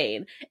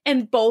insane.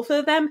 And both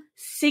of them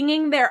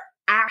singing their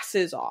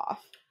asses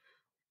off.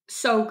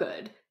 So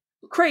good.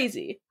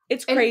 Crazy.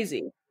 It's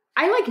crazy.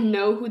 I, like,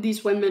 know who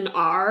these women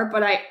are,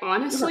 but I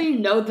honestly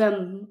know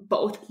them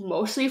both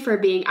mostly for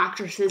being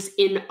actresses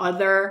in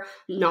other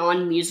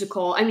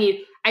non-musical. I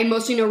mean, I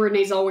mostly know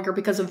Renee Zellweger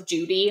because of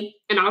Judy,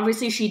 and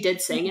obviously she did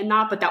sing in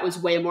that, but that was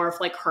way more of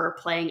like her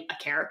playing a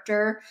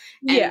character.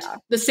 And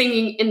the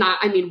singing in that,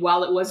 I mean,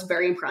 while it was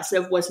very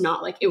impressive, was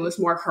not like, it was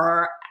more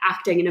her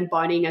acting and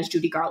embodying as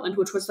Judy Garland,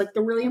 which was like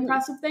the really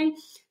impressive thing.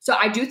 So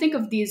I do think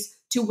of these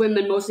two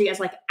women mostly as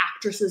like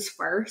actresses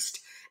first.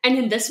 And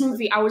in this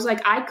movie, I was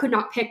like, I could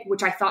not pick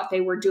which I thought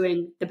they were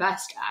doing the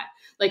best at.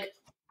 Like,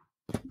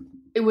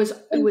 it was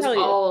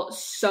all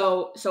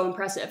so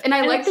impressive. And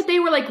I like that they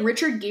were like,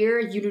 Richard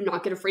Gere, you do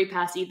not get a free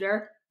pass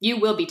either. You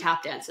will be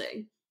tap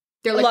dancing.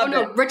 They're like,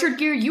 no, Richard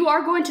Gere, you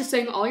are going to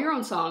sing all your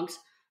own songs,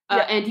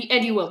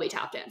 and you will be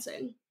tap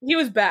dancing. He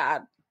was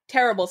bad.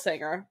 Terrible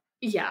singer.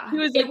 Yeah. He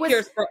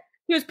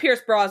was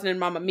Pierce Brosnan in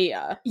Mamma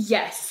Mia.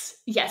 Yes.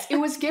 It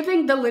was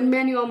giving the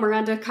Lin-Manuel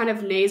Miranda kind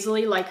of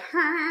nasally, like,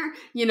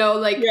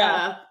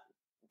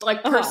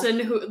 person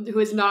who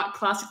is not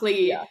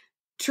classically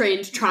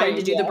trained trying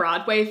to do the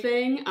Broadway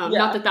thing.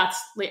 Not that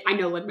that's like, I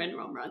know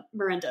Lin-Manuel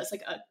Miranda is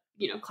like a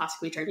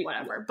classically trained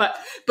whatever, but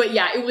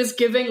yeah, it was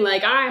giving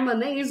like, I'm a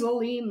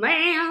nasally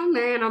man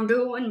and I'm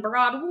doing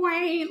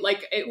Broadway.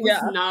 Like, it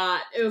was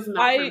not for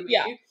me.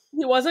 Yeah,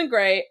 he wasn't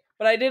great,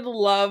 but I did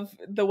love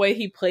the way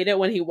he played it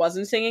when he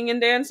wasn't singing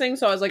and dancing.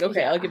 So I was like,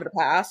 okay, I'll give it a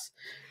pass.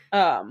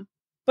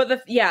 But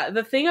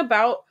the thing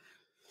about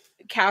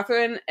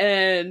Catherine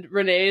and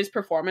Renee's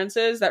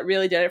performances that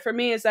really did it for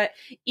me is that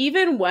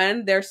even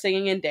when they're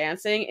singing and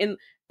dancing, and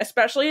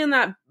especially in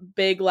that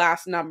big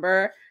last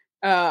number,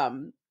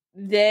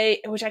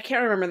 which I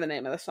can't remember the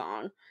name of the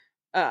song,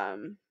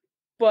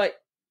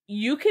 but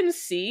you can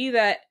see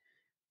that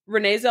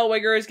Renee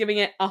Zellweger is giving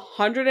it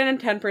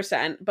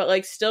 110%, but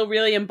like still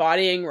really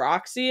embodying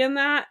Roxy in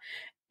that,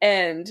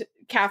 and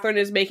Catherine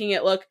is making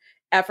it look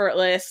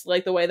effortless,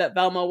 like the way that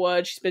Velma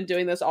would. She's been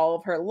doing this all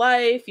of her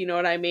life, you know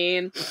what I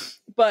mean?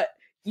 But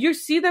you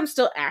see them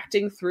still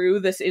acting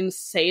through this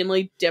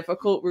insanely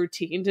difficult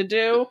routine to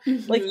do.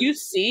 Like, you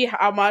see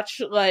how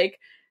much like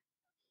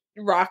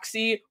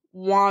Roxy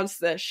wants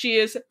this. She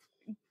is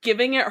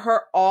giving it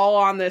her all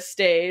on this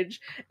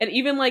stage. And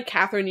even like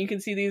Catherine, you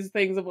can see these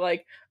things of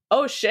like,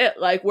 oh shit,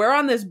 like we're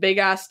on this big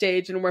ass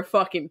stage and we're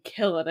fucking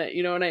killing it,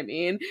 you know what I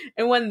mean?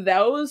 And when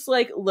those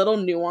like little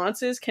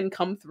nuances can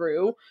come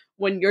through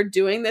when you're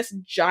doing this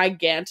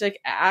gigantic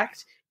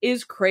act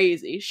is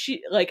crazy.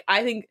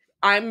 I think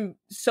I'm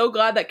so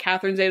glad that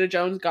Catherine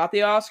Zeta-Jones got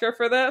the Oscar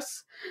for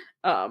this.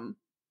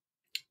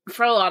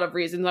 For a lot of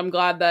reasons. I'm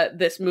glad that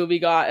this movie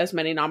got as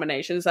many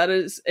nominations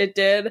as it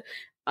did,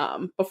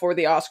 before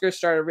the Oscars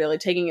started really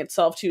taking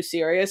itself too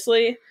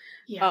seriously.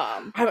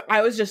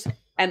 I was just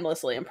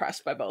endlessly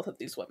impressed by both of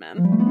these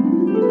women.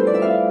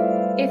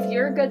 If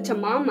you're good to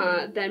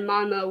Mama, then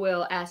Mama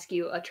will ask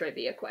you a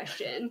trivia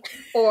question.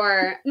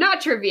 Or,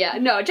 not trivia.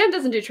 No, Jen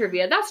doesn't do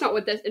trivia. That's not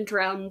what this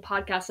interim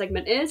podcast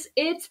segment is.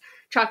 It's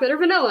chocolate or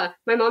vanilla.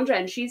 My mom,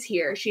 Jen, she's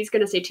here. She's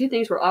going to say two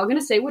things. We're all going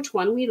to say which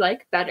one we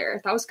like better.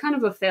 That was kind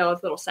of a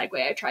failed little segue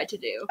I tried to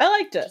do. I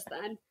liked it. Just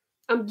then.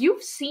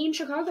 You've seen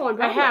Chicago on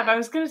Broadway. I have. I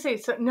was going to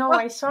say,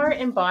 I saw it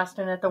in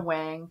Boston at the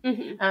Wang.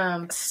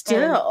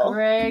 Still.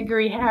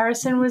 Gregory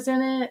Harrison was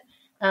in it.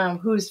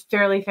 Who's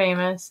fairly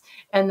famous,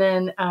 and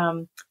then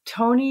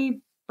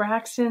Toni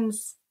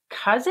Braxton's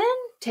cousin,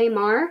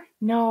 Tamar.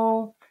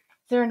 No,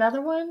 is there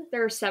another one?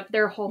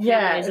 Their whole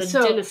family is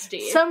a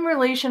dynasty. Some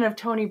relation of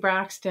Toni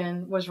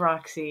Braxton was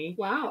Roxy.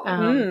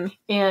 Wow,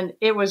 and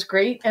it was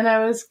great. And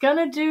I was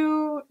gonna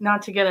do,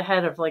 not to get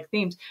ahead of like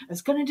themes, I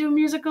was gonna do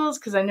musicals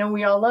because I know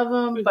we all love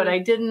them, but I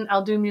didn't.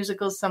 I'll do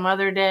musicals some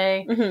other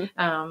day.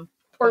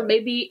 Or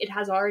maybe it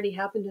has already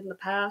happened in the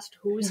past.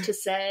 Who's to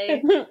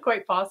say?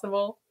 Quite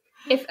possible.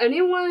 If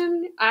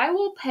anyone, I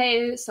will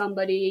pay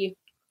somebody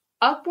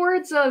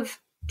upwards of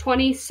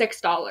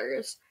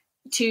 $26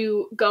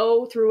 to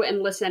go through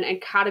and listen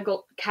and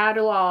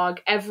catalog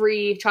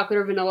every chocolate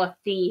or vanilla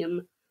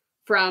theme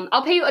from,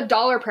 I'll pay you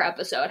 $1 per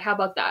episode. How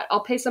about that?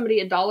 I'll pay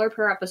somebody $1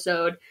 per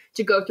episode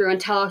to go through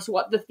and tell us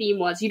what the theme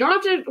was. You don't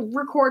have to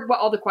record what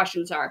all the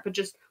questions are, but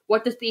just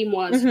what the theme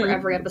was for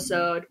every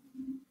episode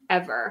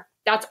ever.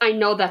 I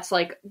know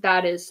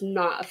that is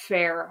not a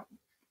fair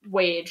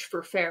wage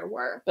for fair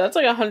work. That's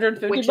like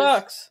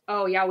 $150.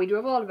 Oh yeah, we do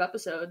have a lot of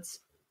episodes.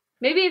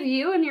 Maybe if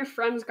you and your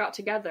friends got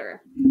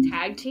together,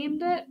 tag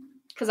teamed it,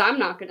 because I'm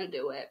not gonna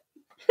do it.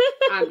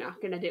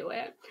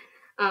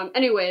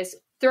 Anyways,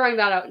 throwing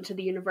that out into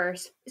the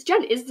universe.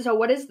 Jen,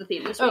 what is the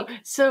theme this week?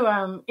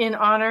 So in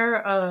honor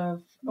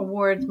of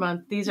Awards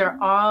Month, these are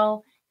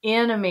all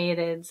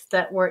animateds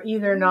that were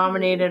either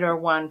nominated or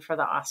won for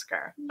the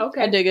Oscar.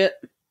 Okay, I dig it.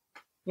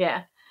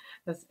 Yeah.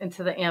 That's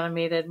into the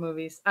animated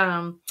movies.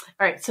 All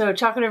right, so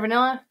chocolate or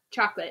vanilla?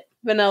 Chocolate.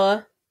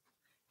 Vanilla.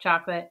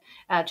 Chocolate.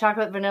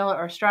 Chocolate, vanilla,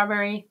 or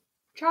strawberry?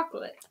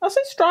 Chocolate. I'll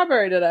say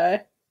strawberry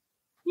today.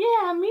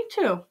 Yeah, me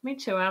too.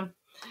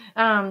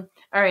 All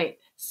right,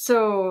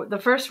 so the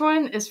first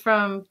one is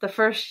from the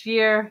first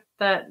year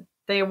that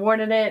they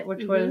awarded it,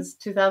 which was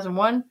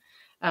 2001.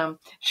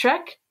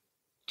 Shrek,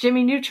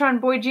 Jimmy Neutron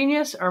Boy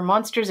Genius, or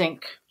Monsters,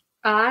 Inc.?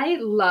 I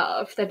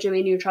love that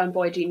Jimmy Neutron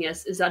Boy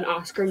Genius is an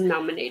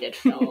Oscar-nominated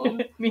film.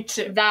 Me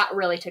too. That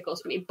really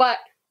tickles me. But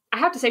I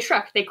have to say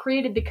Shrek. They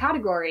created the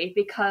category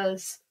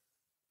because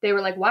they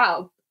were like,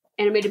 wow,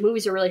 animated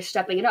movies are really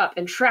stepping it up.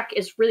 And Shrek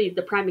is really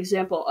the prime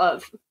example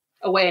of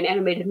a way an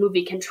animated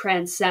movie can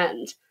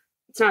transcend.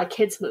 It's not a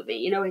kid's movie,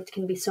 you know, it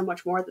can be so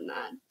much more than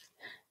that.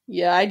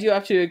 Yeah, I do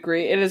have to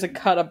agree. It is a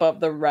cut above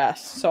the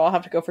rest, so I'll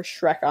have to go for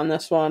Shrek on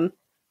this one.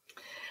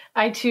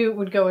 I, too,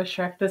 would go with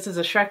Shrek. This is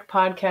a Shrek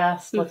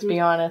podcast, let's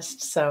be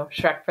honest, so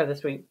Shrek for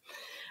this week.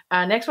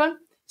 Next one,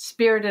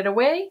 Spirited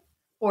Away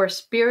or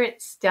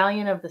Spirit,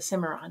 Stallion of the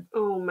Cimarron.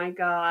 Oh my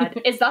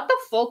god. Is that the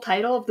full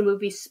title of the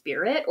movie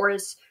Spirit, or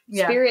is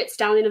Spirit,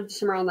 Stallion of the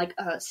Cimarron like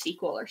a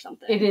sequel or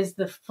something? It is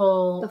the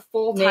full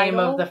name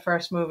of the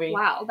first movie.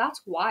 Wow,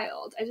 that's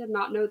wild. I did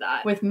not know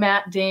that. With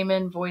Matt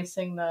Damon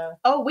voicing the...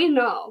 Oh, we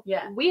know.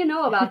 Yeah. We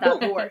know about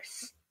that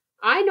horse.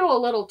 I know a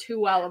little too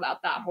well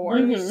about that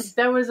horse. Mm-hmm.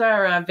 That was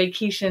our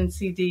vacation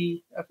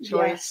CD of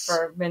choice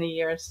for many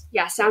years.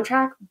 Yeah,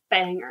 soundtrack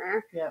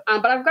banger. Yeah.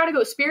 But I've got to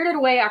go. Spirited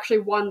Away actually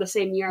won the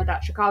same year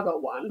that Chicago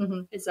won. Mm-hmm.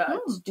 It's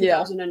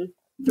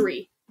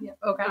 2003. Yeah.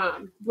 Okay.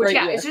 Which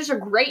it's just a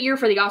great year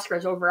for the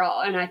Oscars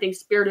overall, and I think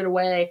Spirited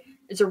Away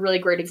is a really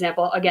great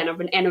example again of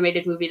an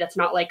animated movie that's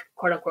not like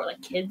quote unquote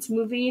like kids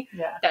movie.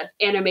 Yeah. That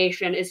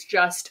animation is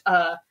just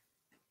Guillermo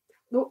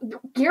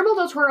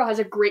del Toro has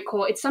a great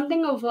quote. It's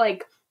something of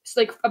like. It's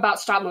like about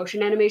stop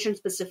motion animation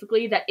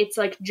specifically, that it's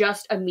like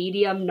just a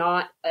medium,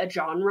 not a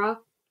genre.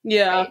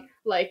 Yeah. Right?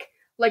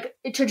 Like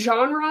it's a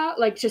genre,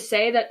 like to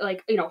say that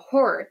like, you know,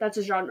 horror, that's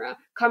a genre.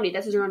 Comedy,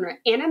 that's a genre.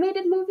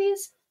 Animated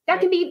movies, that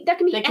can be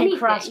anything. Can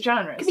cross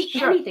genres. It can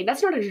be anything.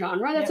 That's not a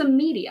genre, that's a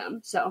medium.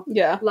 So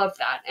love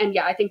that. And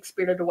yeah, I think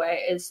Spirited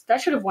Away that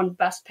should have won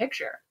Best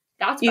Picture.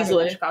 That's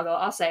easily Chicago,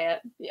 I'll say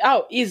it.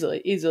 Oh,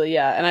 easily,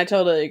 yeah. And I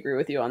totally agree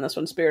with you on this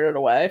one, Spirited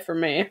Away, for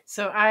me.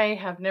 So I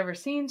have never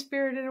seen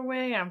Spirited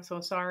Away. I'm so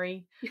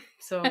sorry.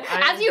 So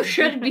as you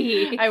should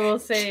be. I will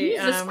say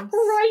Jesus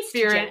Christ,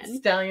 Spirit, Jen.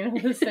 Stallion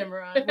of the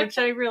Cimarron, which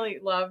I really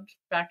loved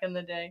back in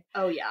the day.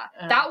 Oh yeah.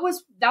 That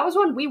was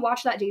when we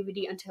watched that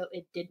DVD until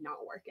it did not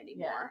work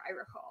anymore, I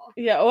recall.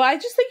 Yeah, well, I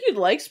just think you'd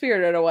like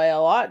Spirited Away a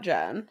lot,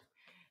 Jen.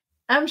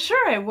 I'm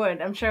sure I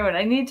would.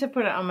 I need to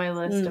put it on my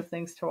list of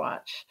things to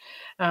watch.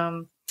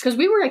 Because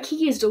we were a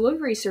Kiki's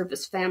Delivery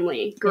Service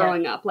family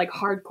growing up, like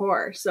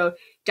hardcore. So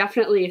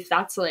definitely if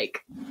that's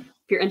like,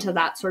 if you're into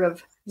that sort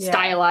of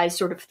stylized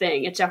sort of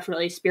thing, it's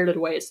definitely Spirited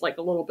Away is like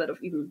a little bit of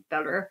even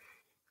better.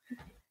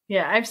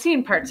 Yeah, I've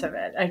seen parts of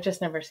it. I've just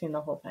never seen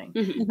the whole thing.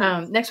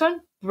 Mm-hmm. Next one,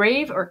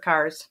 Brave or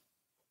Cars?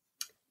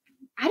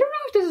 I don't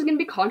know if this is going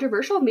to be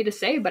controversial of me to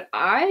say, but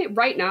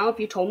right now, if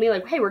you told me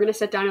like, hey, we're going to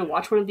sit down and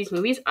watch one of these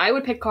movies, I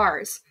would pick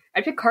Cars.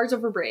 I'd pick Cars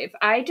over Brave.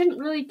 I didn't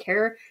really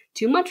care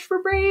too much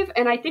for Brave,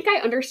 and I think I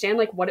understand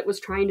like what it was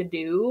trying to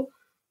do,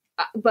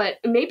 but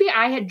maybe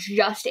I had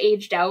just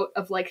aged out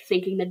of like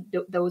thinking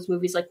that those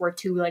movies like were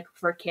too like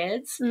for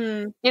kids.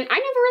 And I never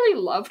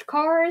really loved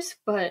Cars,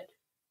 but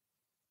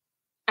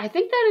I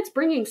think that it's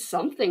bringing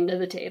something to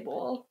the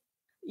table.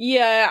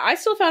 Yeah, I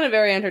still found it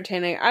very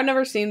entertaining. I've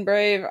never seen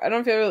Brave. I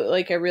don't feel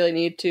like I really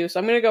need to, so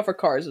I'm going to go for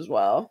Cars as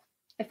well.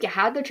 If you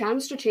had the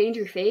chance to change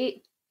your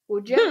fate,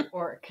 would you?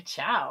 Or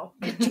ka-chow.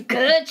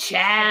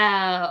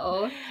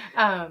 Ka-chow.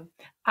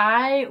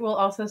 I will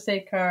also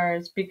say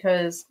Cars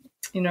because,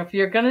 you know, if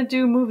you're going to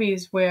do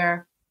movies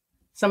where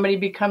somebody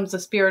becomes the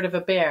spirit of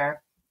a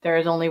bear, there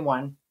is only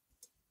one.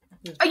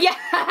 Oh, yeah.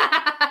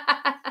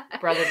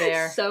 Brother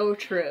Bear. So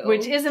true.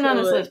 Which isn't on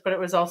this list, but it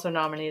was also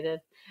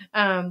nominated.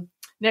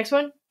 Next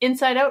one,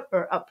 Inside Out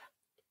or Up?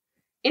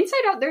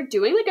 Inside Out, they're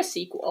doing like a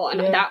sequel,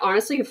 and that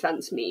honestly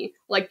offends me.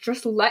 Like,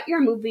 just let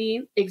your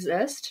movie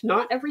exist.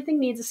 Not everything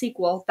needs a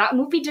sequel. That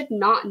movie did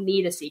not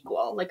need a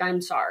sequel. Like,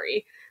 I'm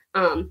sorry.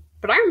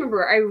 But I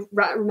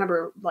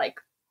remember like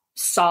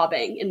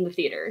sobbing in the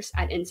theaters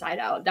at Inside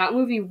Out. That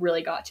movie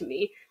really got to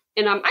me.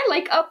 And I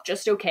like Up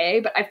just okay,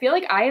 but I feel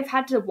like I have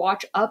had to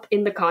watch Up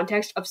in the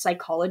context of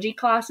psychology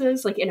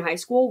classes, like in high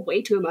school,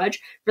 way too much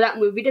for that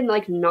movie to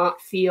like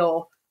not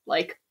feel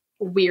like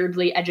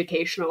weirdly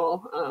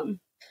educational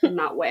in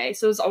that way.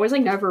 So it was always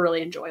like never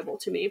really enjoyable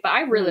to me. But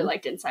I really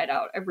liked Inside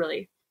Out. I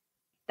really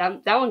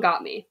that one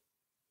got me.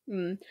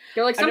 They're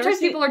like sometimes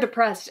people are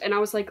depressed, and I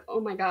was like,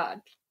 oh my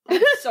god,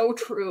 that's so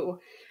true.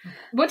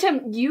 One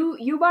time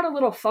you bought a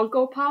little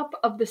Funko Pop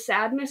of the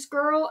Sadness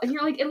Girl, and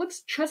you're like, it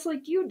looks just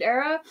like you,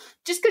 Dara.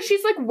 Just because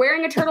she's like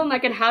wearing a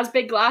turtleneck and has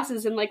big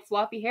glasses and like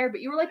floppy hair, but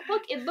you were like,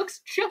 look, it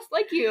looks just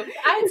like you.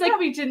 I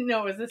probably didn't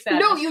know it was the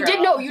Sadness Girl. No, you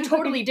did know. You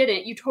totally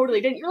didn't. You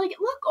totally didn't. You're like,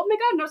 look, oh my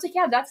god. And I was like,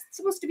 yeah, that's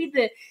supposed to be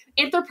the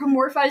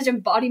anthropomorphized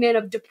embodiment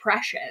of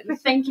depression.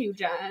 Thank you,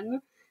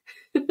 Jen.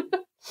 You're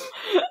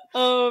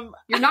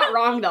not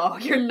wrong though.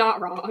 You're not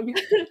wrong.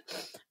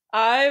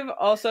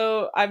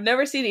 I've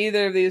never seen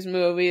either of these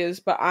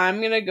movies, but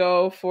I'm gonna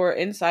go for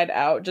Inside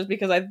Out just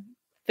because I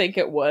think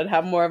it would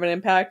have more of an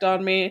impact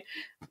on me.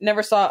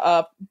 Never saw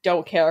Up,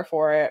 don't care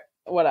for it,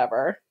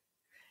 whatever.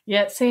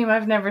 Yeah, same.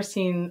 I've never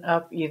seen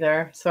Up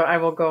either, so I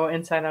will go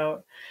Inside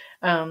Out.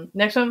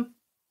 Next one,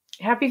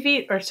 Happy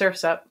Feet or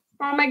Surf's Up?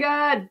 Oh my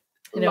god.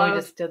 I know we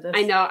just did this.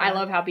 I know, I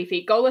love Happy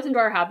Feet. Go listen to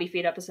our Happy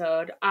Feet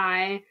episode.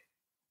 I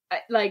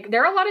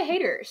there are a lot of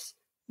haters.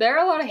 There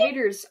are a lot of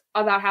haters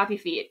about Happy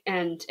Feet,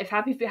 and if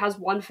Happy Feet has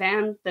one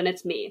fan, then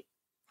it's me.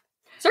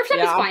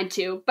 Surfside is fine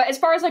too, but as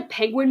far as like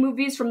Penguin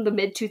movies from the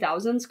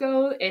mid-2000s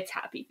go, it's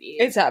Happy Feet.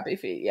 It's Happy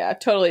Feet, yeah.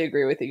 Totally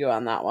agree with you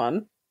on that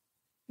one.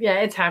 Yeah,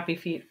 it's Happy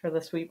Feet for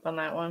the sweep on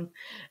that one.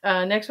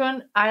 Next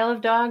one, Isle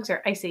of Dogs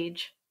or Ice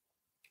Age?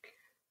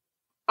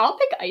 I'll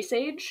pick Ice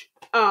Age.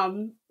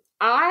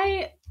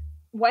 I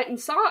went and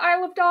saw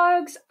Isle of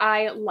Dogs.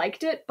 I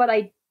liked it, but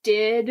I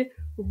did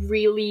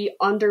really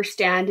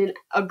understand and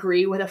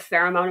agree with a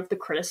fair amount of the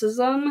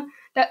criticism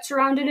that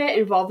surrounded it,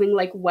 involving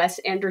like Wes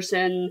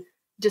Anderson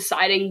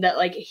deciding that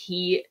like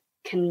he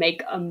can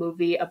make a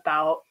movie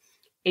about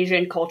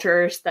Asian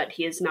cultures that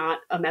he is not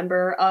a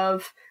member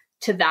of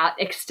to that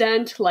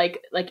extent.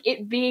 Like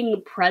it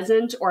being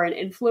present or an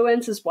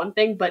influence is one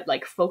thing, but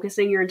like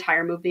focusing your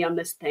entire movie on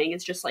this thing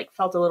is just like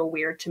felt a little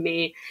weird to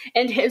me.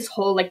 And his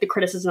whole like the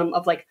criticism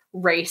of like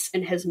race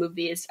in his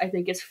movies I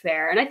think is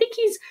fair, and I think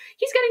he's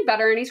getting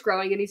better and he's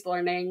growing and he's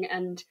learning,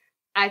 and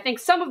I think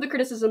some of the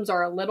criticisms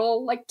are a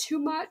little like too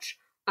much,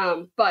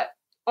 but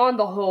on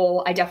the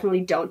whole I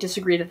definitely don't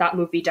disagree that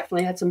movie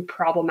definitely had some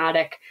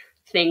problematic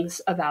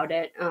things about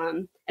it,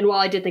 and while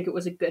I did think it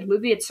was a good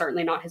movie, it's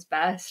certainly not his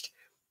best.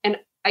 And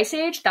Ice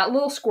Age, that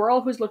little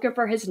squirrel who's looking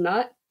for his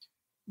nut,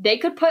 they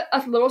could put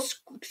a little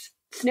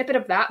snippet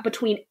of that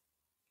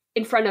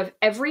in front of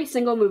every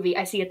single movie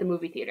I see at the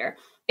movie theater.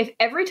 If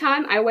every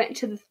time I went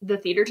to the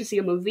theater to see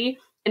a movie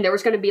and there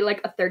was going to be like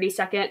a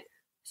 30-second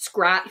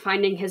Scrat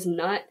finding his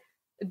nut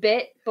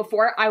bit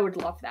before, I would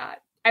love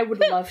that. I would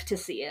love to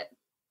see it.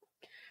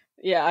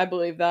 Yeah, I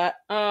believe that.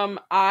 I've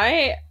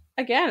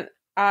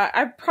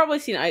probably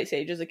seen Ice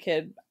Age as a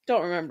kid.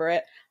 Don't remember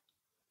it.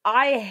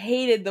 I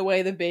hated the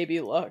way the baby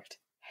looked.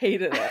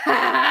 Hated it.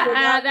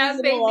 That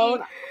baby.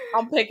 Alone,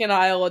 I'm picking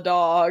Isle of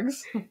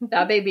Dogs.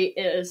 That baby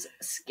is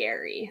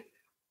scary.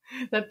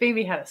 That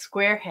baby had a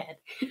square head.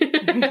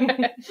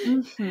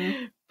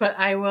 Mm-hmm. But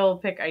I will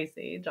pick Ice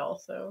Age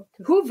also.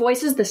 Who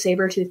voices the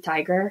saber-toothed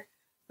tiger?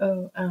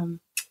 Oh,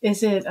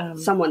 is it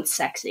someone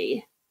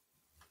sexy?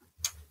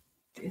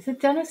 Is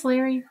it Dennis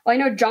Leary? Well, I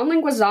know John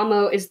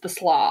Leguizamo is the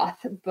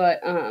sloth,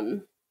 but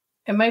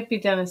it might be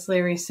Dennis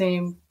Leary,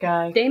 same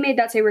guy. They made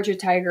that saber-toothed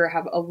tiger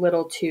have a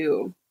little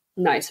too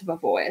nice of a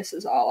voice,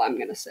 is all I'm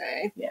gonna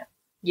say.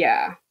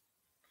 Yeah.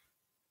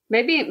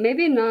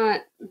 Maybe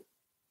not.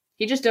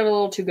 He just did a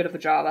little too good of a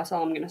job, that's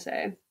all I'm gonna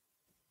say.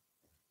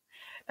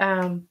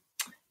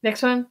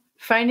 Next one,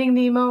 Finding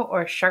Nemo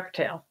or Shark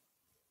Tale?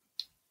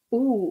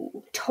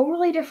 Ooh,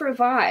 totally different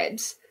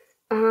vibes.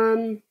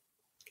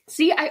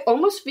 See, I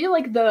almost feel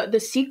like the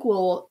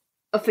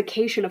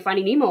sequel-ification of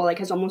Finding Nemo like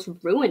has almost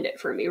ruined it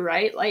for me,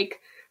 right? Like,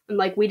 I'm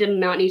like, we did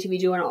not need to be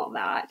doing all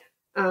that.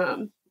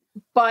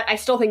 But I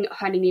still think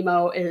Finding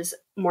Nemo is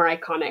more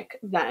iconic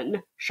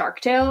than Shark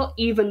Tale,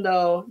 even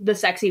though the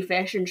sexy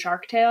fish in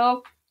Shark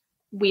Tale,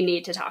 we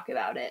need to talk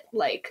about it.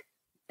 Like,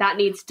 that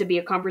needs to be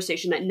a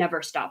conversation that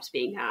never stops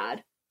being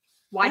had.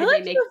 Why did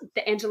they make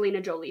the Angelina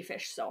Jolie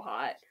fish so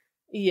hot?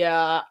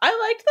 Yeah,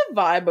 I liked the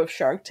vibe of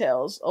Shark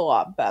Tales a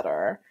lot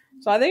better.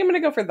 So I think I'm going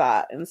to go for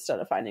that instead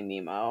of Finding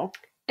Nemo.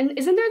 And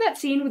isn't there that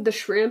scene with the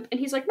shrimp? And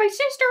he's like, my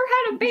sister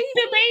had a baby,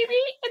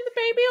 and the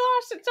baby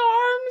lost its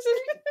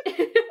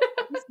arms.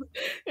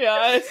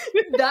 Yeah.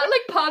 That,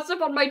 like, pops up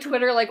on my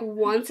Twitter, like,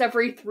 once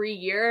every 3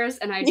 years.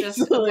 And I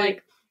just,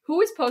 like, who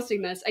is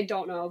posting this? I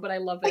don't know, but I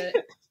love it.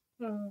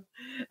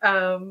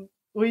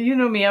 Well, you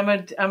know me. I'm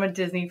a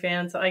Disney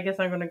fan, so I guess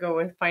I'm going to go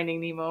with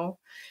Finding Nemo.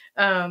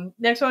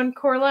 Next one,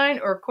 Coraline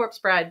or Corpse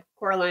Bride?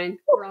 Coraline.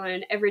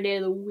 Every day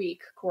of the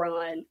week,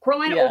 Coraline.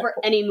 Coraline over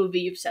any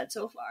movie you've said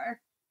so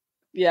far.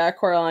 Yeah,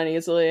 Coraline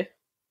easily.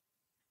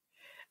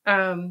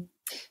 I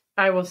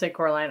will say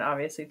Coraline,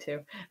 obviously,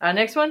 too.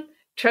 Next one,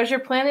 Treasure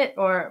Planet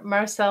or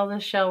Marcel the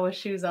Shell with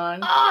Shoes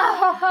On?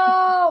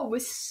 Oh, it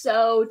was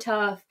so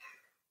tough.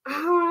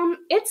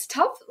 It's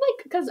tough,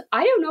 like, because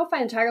I don't know if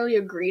I entirely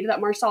agreed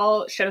that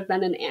Marcel should have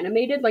been an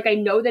animated. Like, I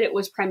know that it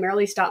was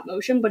primarily stop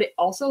motion, but it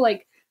also,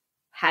 like,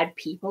 had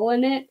people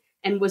in it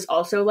and was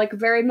also, like,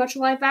 very much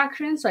live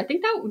action. So I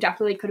think that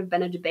definitely could have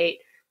been a debate.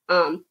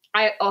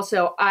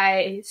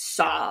 I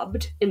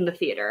sobbed in the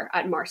theater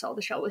at Marcel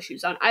the Shell with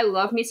Shoes On. I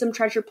love me some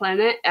Treasure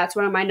Planet. That's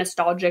one of my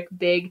nostalgic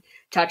big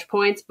touch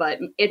points, but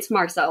it's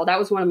Marcel. That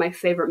was one of my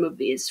favorite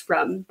movies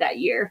from that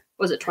year.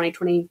 Was it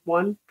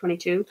 2021,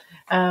 22?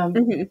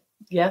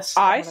 Yes.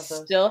 I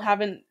still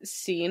haven't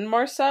seen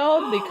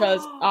Marcel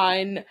because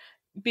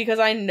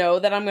I know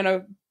that I'm going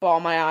to bawl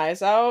my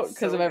eyes out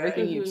because of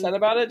everything you've said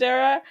about it,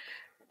 Dara.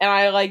 And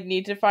I, like,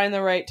 need to find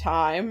the right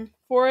time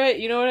for it.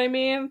 You know what I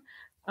mean?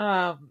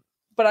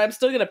 But I'm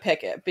still gonna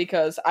pick it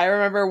because I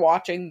remember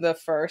watching the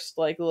first,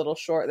 like, little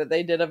short that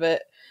they did of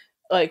it,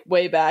 like,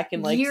 way back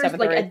in, like, years, 7th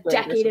like or 8th grade, a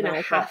decade and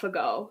a half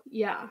ago.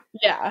 Yeah.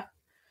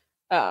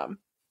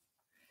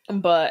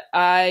 But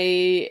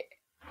I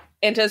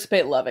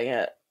anticipate loving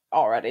it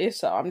already,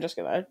 so I'm just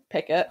gonna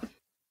pick it.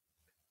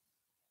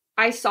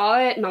 I saw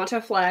it, not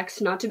to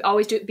flex, not to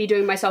always be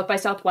doing my South by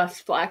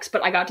Southwest flex,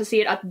 but I got to see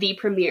it at the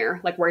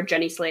premiere, like, where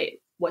Jenny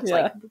Slate what's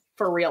like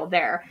for real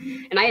there.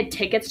 And I had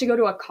tickets to go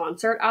to a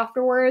concert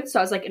afterwards. So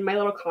I was like in my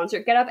little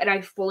concert getup and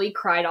I fully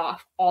cried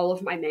off all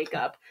of my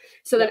makeup.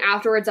 So then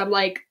afterwards I'm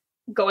like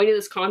going to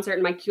this concert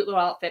in my cute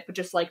little outfit, but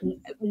just like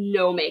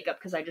no makeup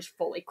because I just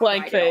fully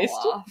cried it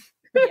all off.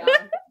 Yeah.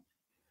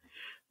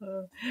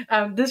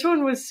 This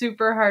one was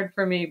super hard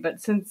for me,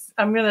 but since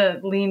I'm gonna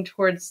lean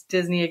towards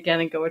Disney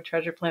again and go with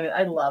Treasure Planet,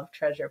 I love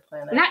Treasure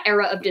Planet. And that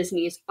era of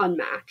Disney is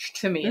unmatched.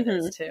 To me, it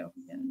is too.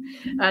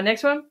 Yeah.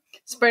 Next one,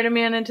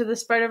 Spider-Man Into the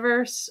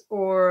Spider-Verse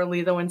or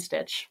Lilo and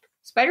Stitch.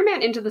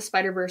 Spider-Man Into the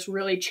Spider-Verse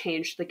really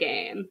changed the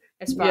game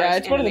as far as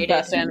it's one of the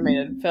best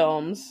animated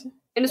films,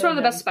 and it's one of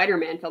the best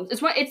Spider-Man films.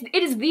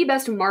 It is the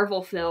best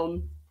Marvel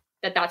film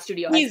that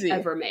studio has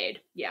ever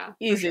made. Yeah,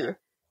 easy. Sure.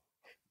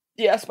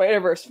 Yeah,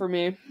 Spider-Verse for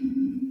me.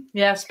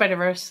 Yeah,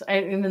 Spider-Verse.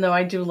 Even though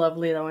I do love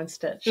Lilo and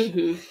Stitch.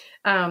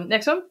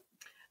 Next one,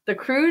 The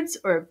Croods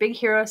or Big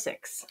Hero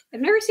 6.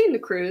 I've never seen The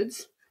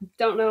Croods.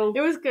 Don't know.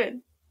 It was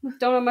good.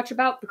 Don't know much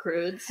about The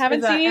Croods.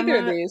 Haven't seen either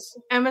of these.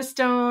 Emma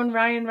Stone,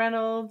 Ryan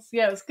Reynolds.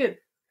 Yeah, it was good.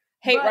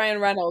 Hate Ryan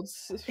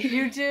Reynolds.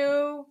 You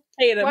do?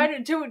 Hate him. Why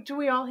do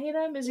we all hate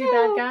him? Is he a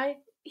bad guy?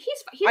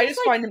 I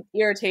just find him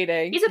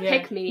irritating. He's a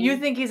pick-me. You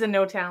think he's a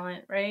no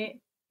talent,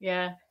 right?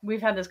 Yeah,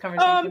 we've had this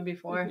conversation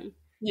before.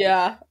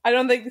 Yeah, I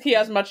don't think he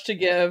has much to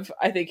give.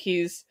 I think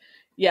he's,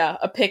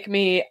 a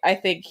pick-me. I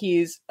think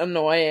he's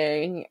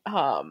annoying,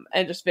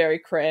 and just very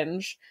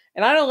cringe.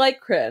 And I don't like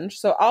cringe,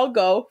 so I'll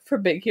go for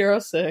Big Hero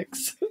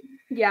 6.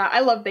 Yeah, I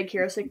love Big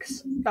Hero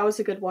 6. That was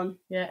a good one.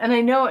 Yeah, and I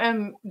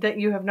know, that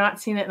you have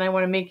not seen it, and I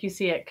want to make you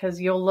see it,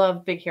 because you'll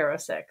love Big Hero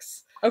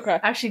 6.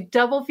 Okay. Actually,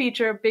 double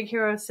feature Big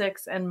Hero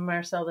 6 and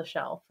Marcel the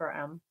Shell for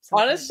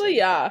Honestly,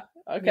 yeah.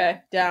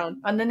 Okay,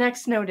 down. On the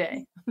next snow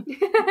day.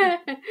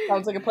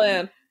 Sounds like a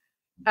plan.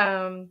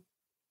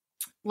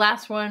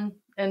 Last one,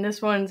 and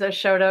this one's a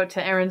shout out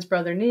to Aaron's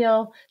brother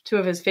Neil, two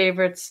of his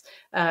favorites,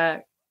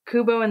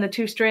 Kubo and the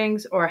Two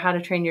Strings or How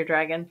to Train Your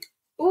Dragon.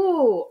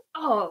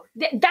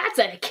 That's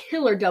a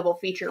killer double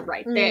feature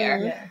right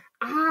there.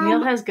 Yeah.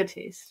 Neil has good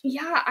taste.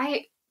 Yeah,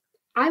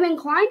 I'm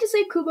inclined to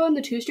say Kubo and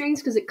the Two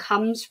Strings because it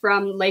comes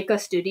from Leica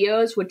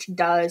Studios, which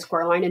does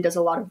Coraline and does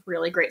a lot of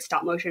really great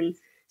stop motion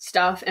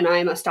stuff, and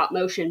I'm a stop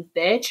motion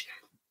bitch.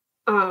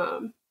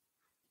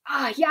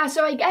 Yeah,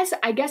 so I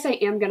guess I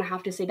am gonna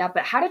have to say that,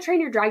 but How to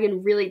Train Your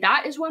Dragon, really,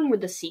 that is one where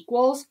the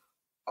sequels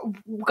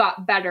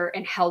got better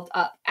and held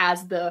up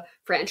as the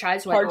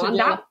franchise went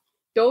on.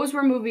 Those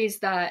were movies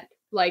that,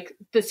 like,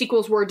 the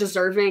sequels were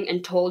deserving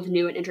and told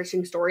new and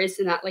interesting stories,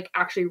 and that, like,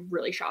 actually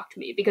really shocked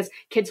me, because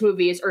kids'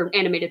 movies or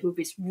animated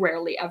movies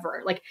rarely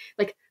ever, like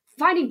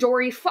Finding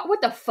Dory,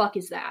 what the fuck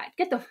is that?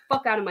 Get the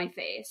fuck out of my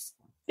face.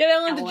 Get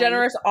Ellen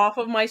DeGeneres off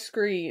of my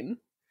screen.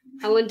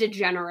 Ellen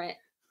DeGenerate.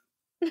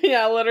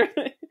 Yeah,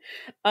 literally.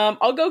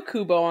 I'll go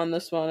Kubo on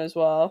this one as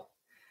well.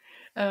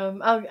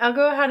 I'll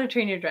go How to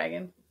Train Your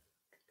Dragon.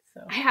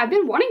 So I've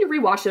been wanting to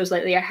rewatch those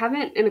lately. I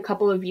haven't in a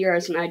couple of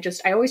years, and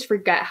I always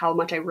forget how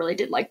much I really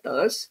did like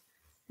those.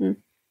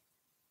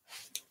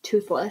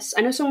 Toothless.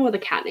 I know someone with a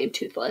cat named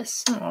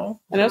Toothless. Oh,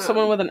 I know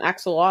someone with an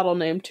axolotl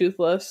named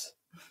Toothless.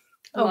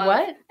 Oh,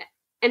 what?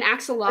 An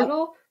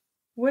axolotl?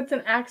 What's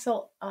an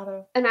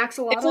axolotl? An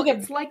axolotl?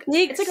 It's like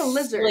a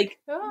lizard.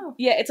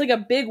 Yeah, it's like a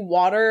big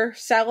water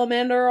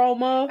salamander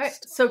almost.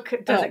 Right, so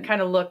does it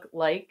kind of look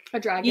like a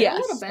dragon? Yes,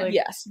 a little bit.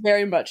 Yes,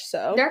 very much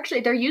so.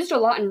 They're used a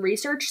lot in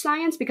research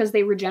science because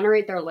they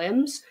regenerate their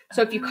limbs.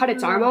 So if you cut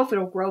its arm off,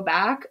 it'll grow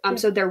back.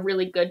 So they're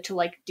really good to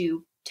like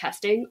do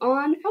testing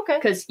on. Okay.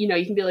 Because you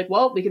can be like,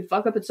 well, we can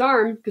fuck up its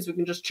arm because we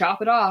can just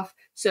chop it off.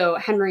 So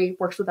Henry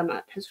works with them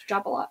at his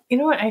job a lot. You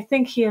know what? I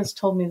think he has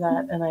told me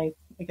that, and I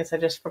guess I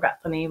just forgot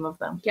the name of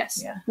them.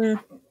 Yes. Yeah.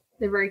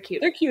 They're very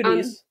cute. They're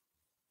cuties.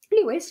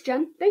 Anyways,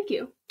 Jen, thank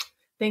you.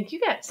 Thank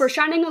you guys. For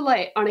shining a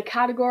light on a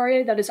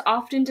category that is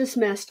often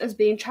dismissed as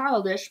being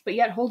childish, but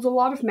yet holds a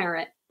lot of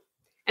merit.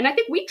 And I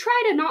think we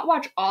try to not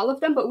watch all of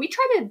them, but we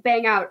try to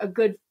bang out a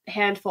good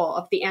handful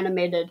of the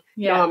animated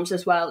noms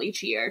as well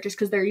each year, just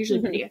because they're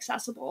usually pretty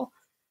accessible.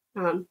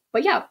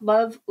 But yeah,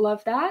 love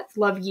that.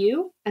 Love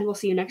you. And we'll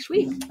see you next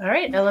week. All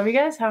right. I love you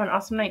guys. Have an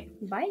awesome night.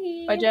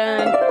 Bye. Bye,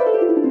 Jen.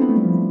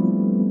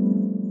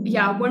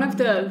 Yeah, one of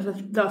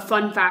the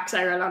fun facts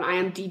I read on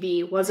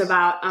IMDb was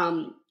about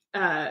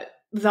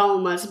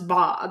Velma's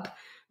Bob,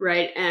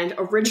 right? And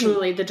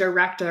originally the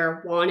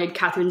director wanted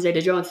Catherine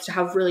Zeta-Jones to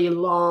have really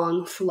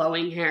long,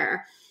 flowing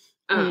hair.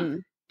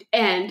 And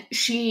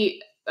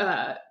she,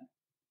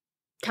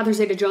 Catherine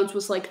Zeta-Jones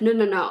was like,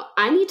 no,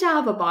 I need to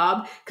have a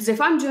bob, because if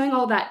I'm doing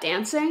all that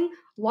dancing,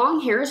 long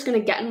hair is going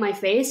to get in my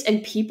face,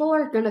 and people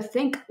are going to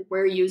think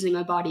we're using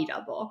a body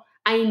double.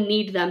 I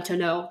need them to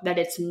know that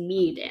it's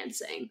me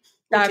dancing.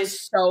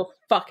 That's so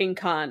fucking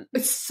cunt.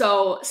 It's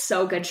so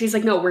good. She's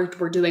like, no,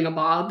 we're doing a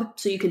bob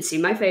so you can see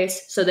my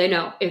face so they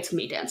know it's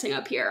me dancing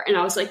up here. And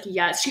I was like,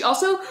 yes. She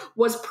also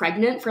was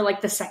pregnant for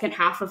like the second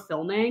half of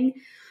filming.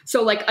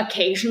 So like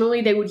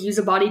occasionally they would use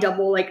a body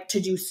double like to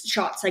do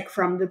shots like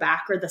from the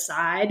back or the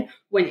side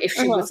if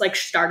she was like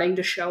starting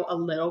to show a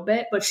little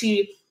bit, but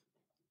she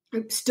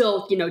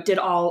still, did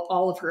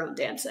all of her own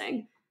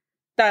dancing.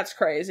 That's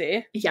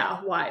crazy.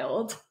 Yeah,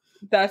 wild.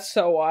 That's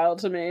so wild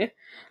to me.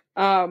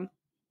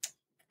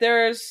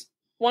 There's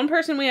one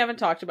person we haven't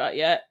talked about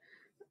yet.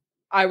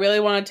 I really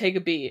want to take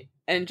a beat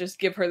and just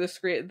give her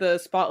the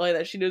spotlight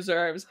that she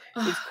deserves.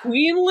 Is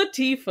Queen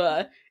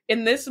Latifah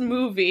in this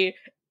movie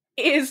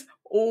is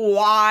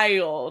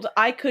wild.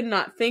 I could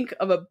not think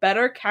of a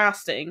better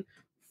casting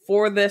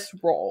for this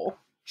role.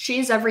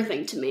 She's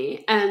everything to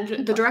me.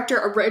 And the director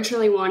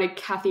originally wanted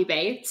Kathy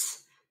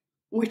Bates,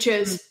 which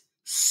is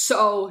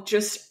so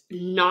just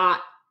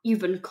not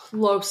even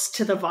close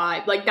to the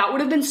vibe. Like, that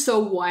would have been so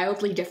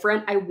wildly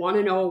different. I want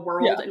to know a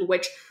world in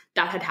which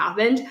that had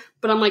happened.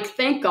 But I'm like,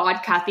 thank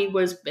God Kathy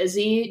was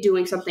busy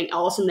doing something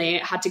else and they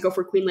had to go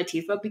for Queen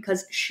Latifah,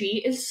 because she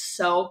is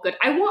so good.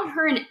 I want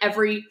her in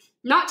every,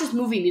 not just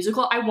movie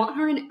musical, I want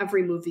her in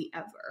every movie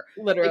ever.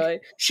 Literally.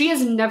 Like, she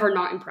has never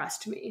not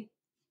impressed me.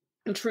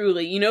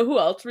 Truly. You know who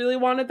else really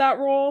wanted that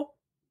role?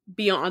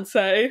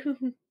 Beyonce.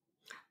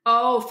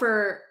 Oh,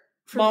 for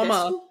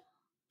Mama.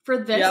 For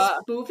this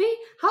movie?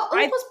 How old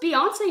was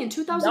Beyonce in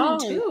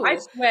 2002? No, I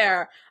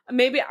swear.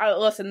 Maybe,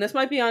 listen, this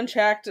might be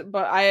unchecked,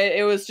 but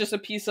it was just a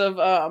piece of,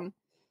 I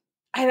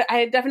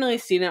had definitely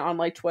seen it on,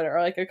 like, Twitter,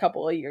 like, a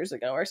couple of years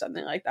ago or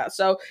something like that.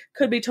 So,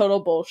 could be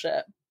total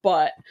bullshit.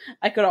 But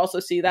I could also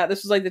see that.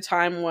 This was, like, the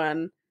time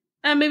when,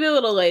 maybe a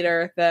little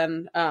later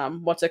than,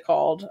 what's it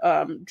called?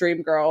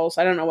 Dreamgirls.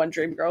 I don't know when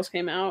Dreamgirls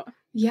came out.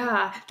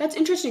 Yeah, that's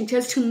interesting,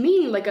 because to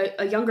me, like,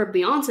 a younger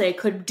Beyonce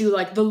could do,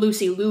 like, the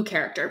Lucy Liu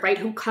character, right?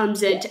 Who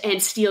comes in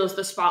and steals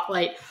the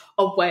spotlight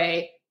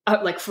away,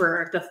 like,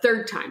 for the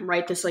third time,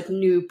 right? This, like,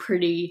 new,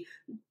 pretty,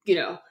 you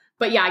know.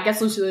 But yeah, I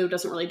guess Lucy Liu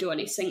doesn't really do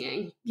any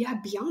singing. Yeah,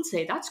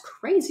 Beyonce, that's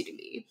crazy to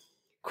me.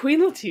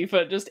 Queen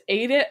Latifah just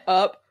ate it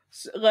up,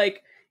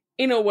 like,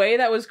 in a way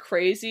that was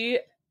crazy.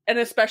 And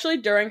especially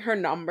during her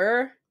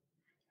number,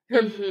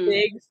 her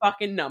big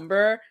fucking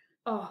number.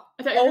 Oh,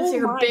 I thought you were going to say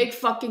her big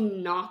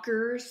fucking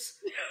knockers.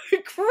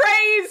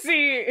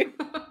 Crazy!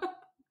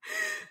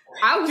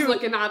 I was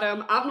looking at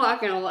them. I'm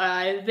not going to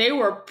lie. They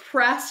were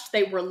pressed.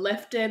 They were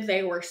lifted.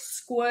 They were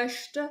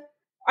squished.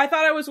 I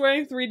thought I was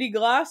wearing 3D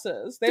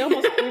glasses. They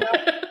almost came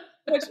out.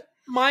 Which,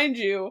 mind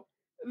you,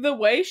 the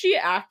way she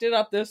acted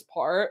up this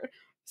part,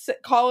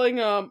 calling,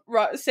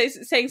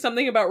 saying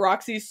something about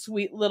Roxy's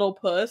sweet little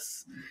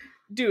puss.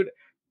 Dude,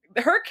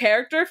 her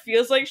character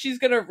feels like she's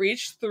gonna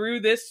reach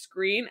through this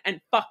screen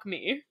and fuck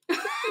me.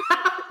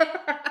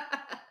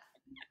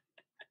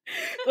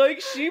 Like,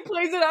 she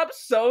plays it up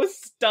so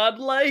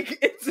stud-like,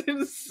 it's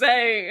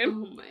insane.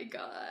 Oh my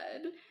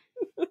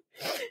god.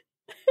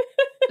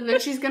 And then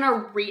she's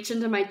gonna reach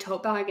into my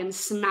tote bag and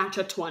snatch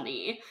a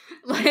 20.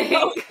 Like,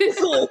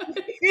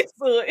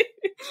 easily.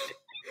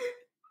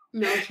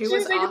 No, she's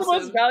was awesome. The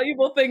most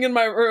valuable thing in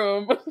my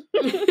room.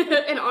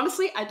 And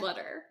honestly, I'd let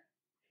her.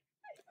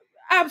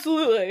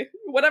 Absolutely.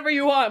 Whatever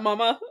you want,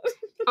 mama.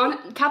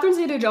 Catherine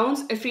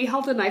Zeta-Jones, if she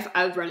held a knife,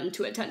 I would run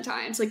into it 10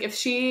 times. Like, if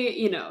she,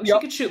 you know, she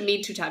could shoot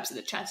me 2 times in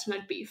the chest and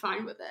I'd be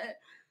fine with it.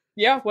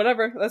 Yeah,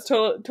 whatever. That's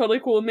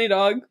totally cool with me,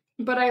 dog.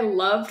 But I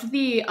loved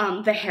the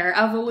hair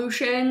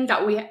evolution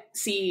that we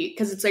see,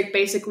 because it's like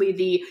basically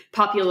the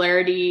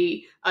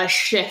popularity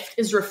shift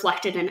is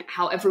reflected in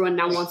how everyone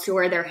now wants to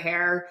wear their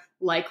hair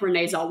like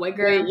Renee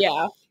Zellweger.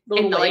 Yeah.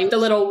 And like the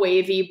little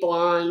wavy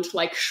blonde,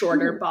 like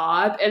shorter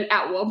bob. And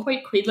at one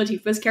point, Queen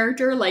Latifah's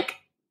character like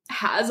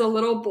has a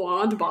little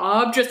blonde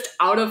bob just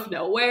out of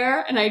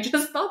nowhere. And I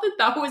just thought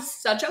that was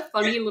such a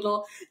funny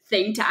little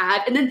thing to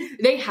add. And then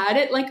they had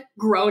it like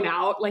grown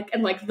out, like,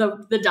 and like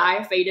the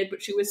dye faded,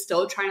 but she was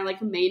still trying to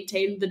like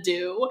maintain the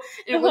do.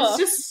 And it was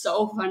just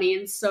so funny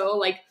and so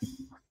like,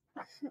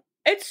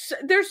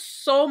 there's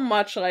so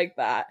much like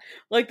that.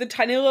 Like the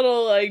tiny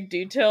little like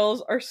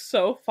details are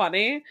so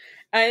funny.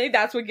 And I think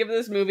that's what gives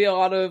this movie a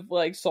lot of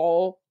like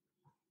soul.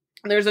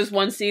 There's this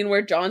one scene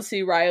where John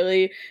C.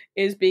 Reilly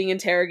is being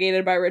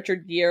interrogated by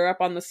Richard Gere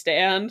up on the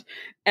stand,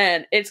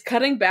 and it's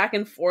cutting back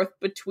and forth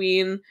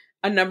between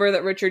a number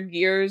that Richard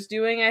Gere is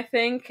doing, I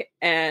think,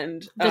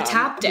 and the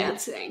tap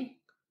dancing.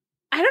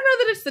 I don't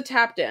know that it's the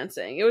tap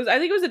dancing. I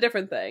think it was a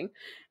different thing.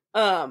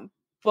 And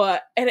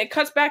it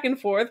cuts back and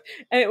forth,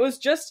 and it was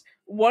just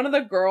one of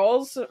the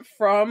girls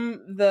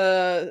from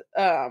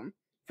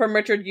from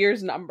Richard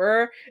Gere's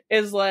number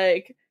is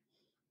like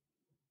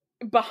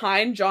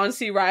behind John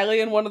C. Reilly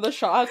in one of the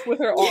shots with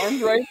her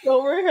arms right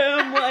over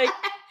him. Like,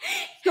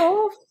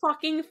 so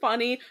fucking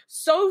funny,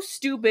 so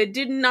stupid,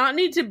 did not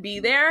need to be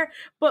there,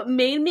 but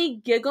made me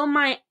giggle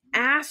my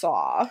ass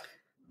off.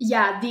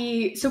 Yeah,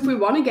 so if we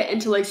want to get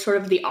into like sort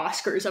of the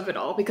Oscars of it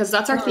all, because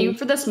that's our theme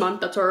for this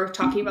month, that's why we're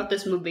talking about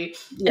this movie.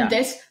 Yeah. And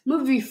this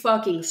movie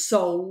fucking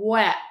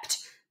swept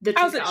the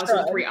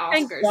 2003 Oscars.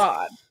 Thank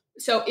God.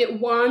 So it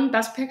won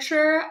Best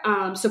Picture,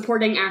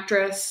 Supporting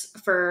Actress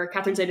for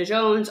Catherine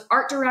Zeta-Jones,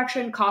 Art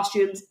Direction,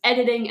 Costumes,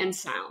 Editing, and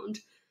Sound.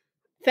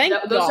 Those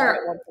are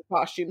the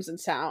costumes and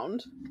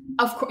sound.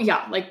 Of course,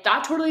 yeah, like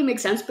that totally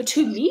makes sense. But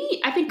to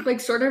me, I think like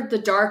sort of the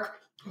dark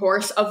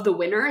horse of the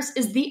winners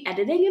is the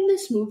editing in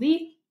this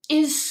movie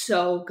is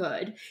so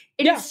good.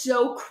 It is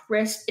so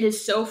crisp. It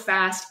is so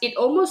fast. It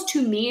almost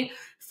to me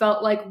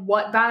felt like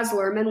what Baz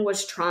Luhrmann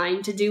was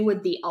trying to do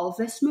with the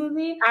Elvis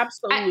movie.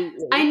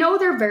 Absolutely. I know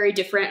they're very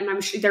different, and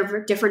I'm sure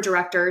they're different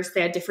directors.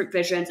 They had different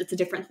visions. It's a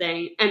different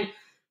thing. And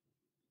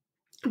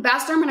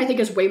Baz Luhrmann, I think,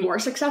 is way more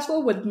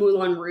successful with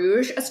Moulin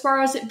Rouge as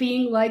far as it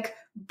being like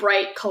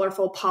bright,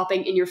 colorful,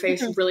 popping in your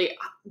face. Really,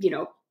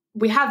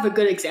 we have a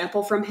good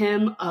example from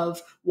him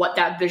of what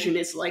that vision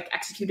is like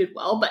executed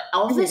well. But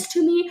Elvis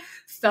to me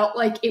felt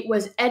like it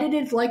was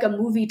edited like a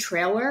movie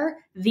trailer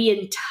the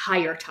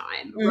entire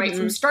time, right?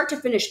 From start to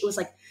finish, it was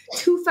like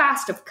too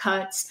fast of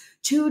cuts,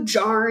 too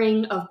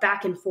jarring of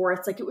back and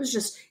forth. Like it was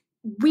just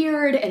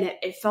weird, and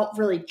it felt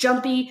really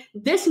jumpy.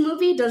 This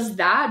movie does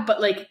that,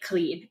 but like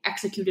clean,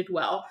 executed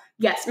well.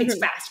 Yes, it's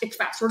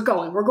fast. We're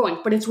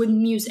going, but it's with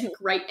music,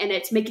 right? And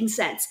it's making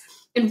sense.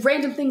 And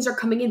random things are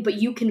coming in, but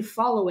you can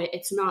follow it.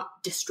 It's not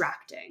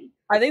distracting.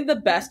 I think the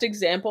best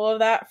example of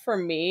that for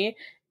me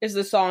is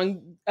the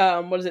song,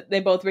 what is it? They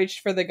Both Reached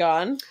for the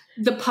Gun.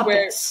 The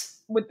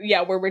puppets.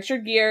 Where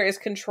Richard Gere is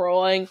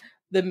controlling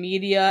the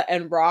media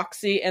and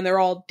Roxy, and they're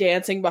all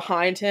dancing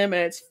behind him,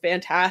 and it's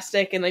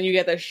fantastic. And then you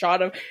get this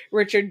shot of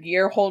Richard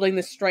Gere holding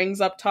the strings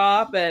up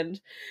top,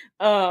 and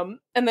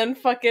then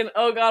fucking,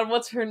 oh god,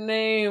 what's her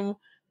name?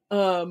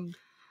 From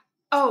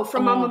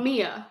Mamma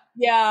Mia.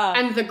 Yeah.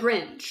 And The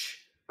Grinch.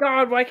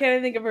 God, why can't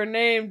I think of her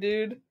name,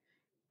 dude?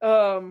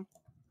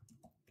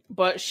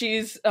 But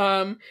she's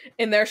in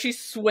there, she's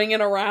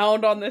swinging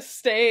around on this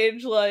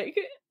stage like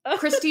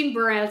Christine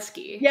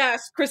Baranski.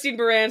 Yes, Christine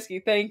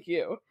Baranski, thank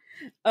you.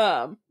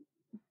 But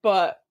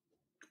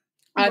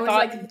I thought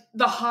like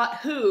the Hot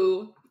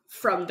Who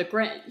from The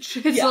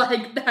Grinch. It's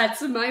like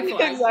that's my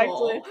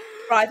flagpole. Exactly.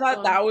 But I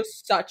thought that was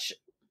such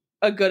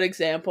a good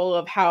example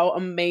of how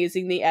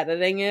amazing the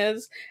editing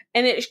is,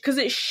 and because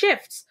it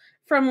shifts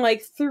from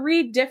like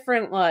 3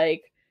 different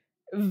like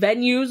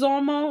venues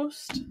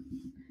almost,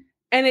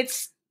 and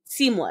it's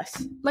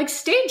seamless, like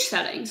stage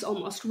settings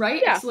almost,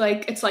 right? Yeah.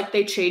 It's like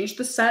they changed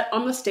the set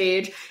on the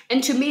stage,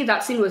 and to me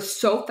that scene was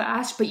so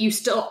fast, but you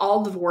still,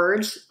 all the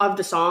words of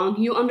the song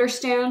you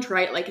understand,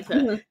 right? Like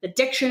the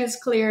diction is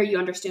clear, you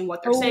understand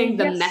what they're saying,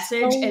 the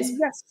message is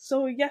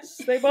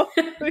they both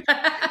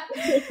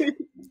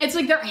it's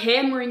like they're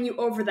hammering you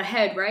over the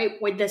head,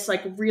 right, with this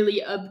like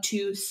really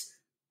obtuse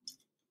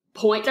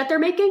point that they're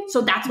making,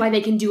 so that's why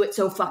they can do it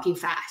so fucking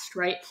fast,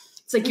 right?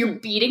 It's like you're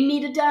beating me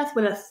to death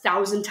with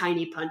 1,000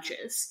 tiny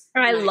punches.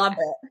 And I love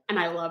it. And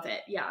I love it,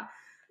 yeah.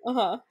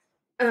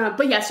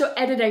 But yeah, so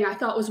editing I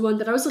thought was one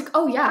that I was like,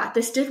 oh yeah,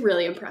 this did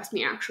really impress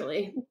me,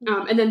 actually.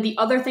 And then the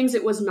other things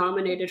it was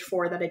nominated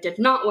for that it did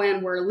not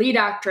win were lead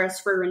actress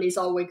for Renee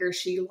Zellweger.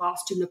 She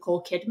lost to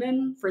Nicole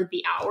Kidman for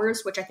The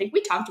Hours, which I think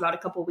we talked about a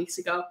couple weeks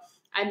ago.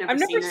 I've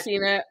never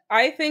seen it.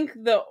 I think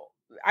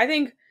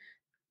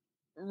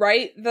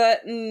right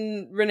that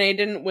Renee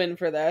didn't win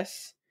for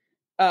this.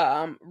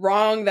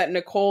 Wrong that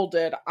Nicole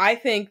did. I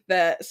think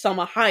that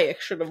Salma Hayek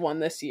should have won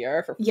this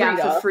year for Frida. Yeah,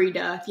 for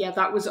Frida. Yeah,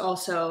 that was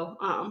also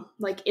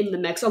like in the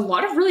mix. A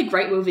lot of really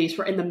great movies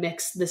were in the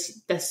mix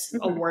this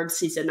award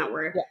season that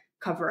we're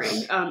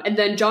covering. And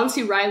then John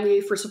C.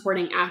 Reilly for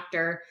supporting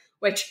actor,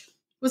 which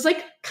was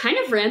like kind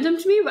of random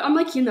to me, but I'm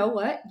like, you know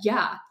what?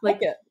 Yeah,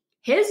 like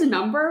his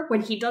number when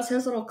he does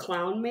his little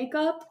clown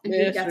makeup and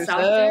he gets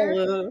out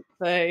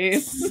there,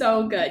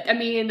 so good. I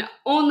mean,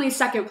 only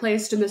second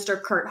place to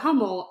Mr. Kurt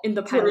Hummel in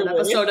the pilot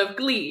episode of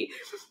Glee.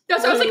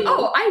 So I was like,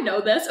 oh, I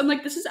know this. I'm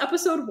like, this is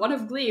episode 1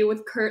 of Glee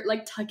with Kurt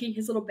like tucking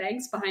his little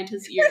bangs behind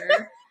his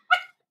ear.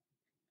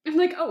 I'm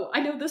like, oh, I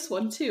know this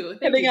one too.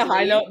 Hitting a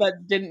high note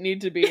that didn't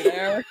need to be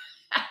there.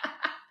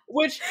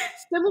 Which,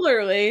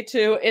 similarly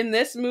to in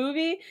this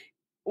movie,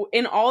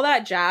 in All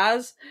That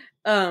Jazz,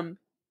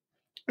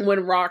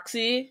 when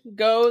Roxy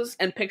goes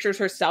and pictures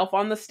herself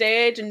on the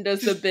stage and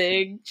does the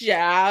big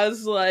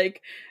jazz,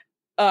 like,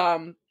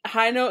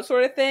 high note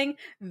sort of thing,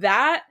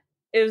 that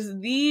is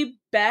the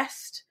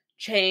best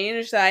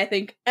change that I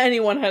think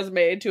anyone has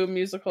made to a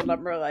musical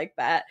number like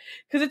that.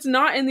 Because it's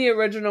not in the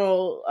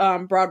original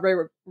Broadway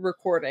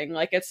recording.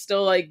 Like, it's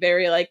still, like,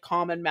 very, like,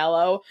 calm and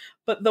mellow.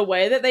 But the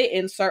way that they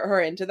insert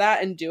her into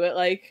that and do it,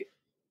 like,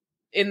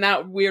 in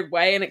that weird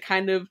way, and it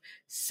kind of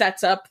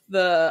sets up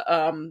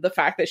the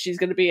fact that she's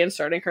going to be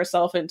inserting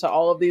herself into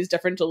all of these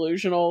different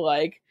delusional,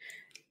 like,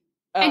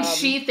 and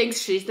she thinks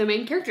she's the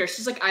main character.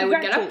 She's like, I would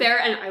get up there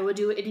and I would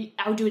do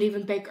it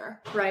even bigger,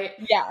 right?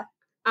 Yeah.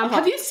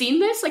 Have you seen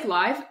this like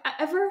live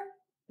ever?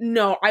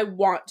 No, I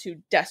want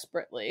to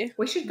desperately.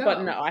 We should go.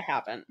 But no, I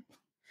haven't.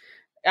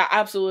 Yeah,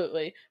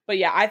 absolutely. But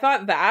yeah, I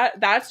thought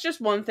that's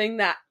just one thing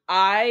that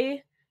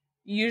I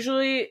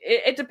usually,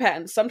 it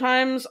depends.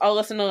 Sometimes I'll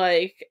listen to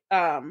like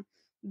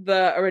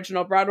the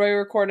original Broadway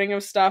recording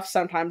of stuff.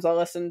 Sometimes I'll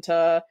listen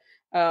to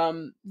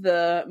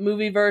the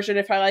movie version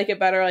if I like it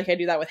better. Like I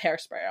do that with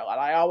Hairspray a lot.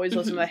 I always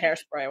listen to the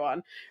Hairspray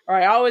one, or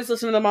I always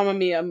listen to the Mamma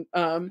Mia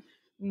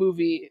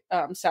movie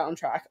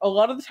soundtrack. A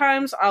lot of the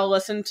times I'll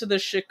listen to the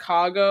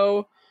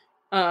Chicago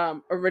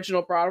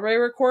original Broadway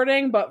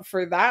recording, but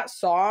for that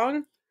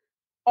song,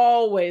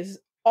 always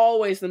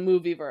always the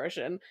movie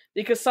version,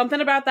 because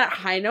something about that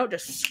high note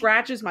just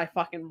scratches my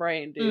fucking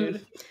brain,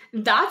 dude.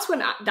 That's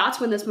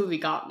when this movie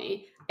got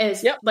me.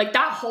 Is like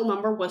that whole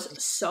number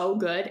was so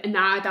good, and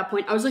now at that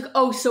point I was like,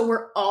 oh, so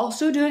we're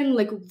also doing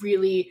like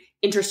really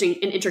interesting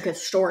and intricate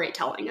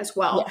storytelling as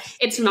well. Yes.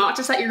 It's not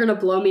just that you're gonna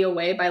blow me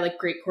away by like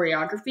great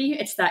choreography,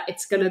 it's that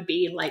it's gonna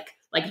be like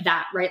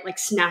that, right? Like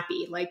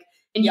snappy, like,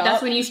 and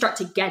that's when you start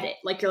to get it.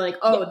 Like you're like,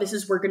 oh, this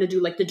is, we're gonna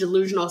do like the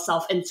delusional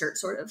self-insert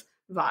sort of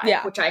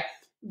vibe, which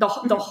the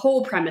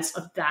whole premise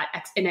of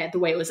that and the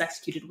way it was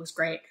executed was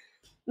great.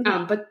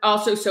 But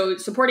also, so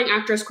supporting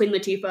actress Queen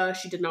Latifah,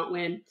 she did not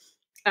win.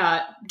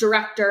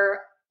 Director,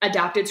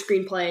 adapted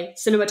screenplay,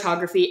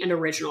 cinematography, and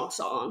original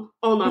song,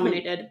 all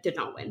nominated, did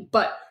not win.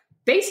 But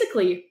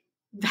basically,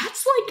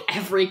 that's like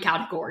every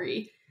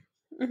category,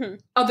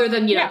 other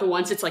than the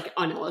ones it's like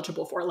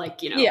uneligible for, like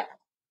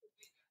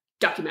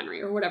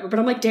documentary or whatever. But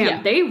I'm like,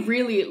 damn, they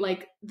really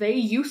like, they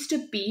used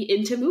to be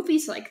into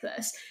movies like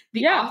this.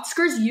 The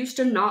Oscars used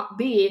to not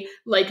be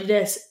like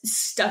this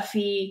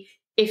stuffy,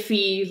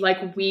 iffy,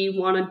 like we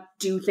want to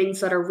do things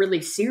that are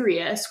really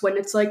serious, when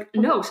it's like,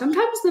 no,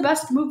 sometimes the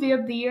best movie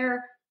of the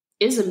year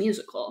is a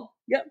musical.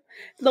 Yep.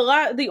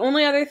 The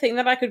only other thing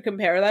that I could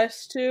compare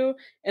this to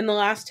in the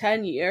last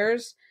 10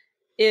 years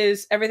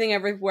is Everything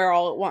Everywhere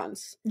All at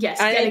Once. Yes,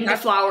 getting the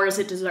flowers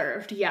it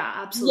deserved. Yeah,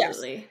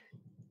 absolutely. Yes.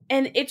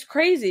 And it's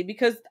crazy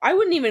because I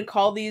wouldn't even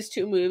call these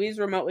two movies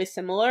remotely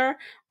similar.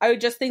 I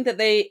would just think that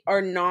they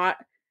are not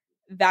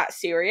that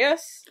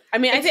serious. I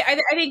mean, I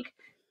think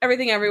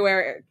Everything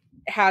Everywhere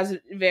has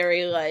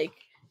very like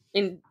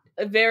in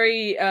a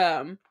very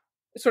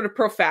sort of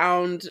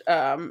profound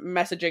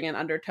messaging and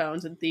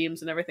undertones and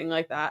themes and everything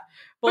like that.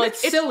 But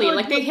it's silly.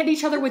 Like they hit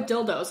each other with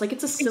dildos. Like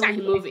it's a silly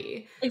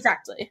movie.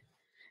 Exactly.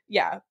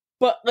 Yeah.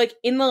 But like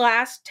in the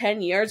last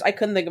 10 years, I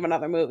couldn't think of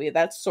another movie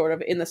that's sort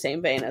of in the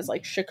same vein as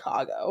like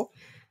Chicago.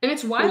 And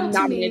it's wild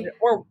to me.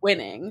 Or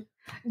winning.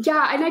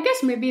 Yeah, and I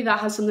guess maybe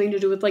that has something to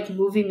do with like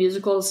movie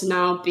musicals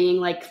now being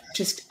like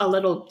just a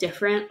little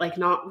different, like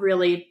not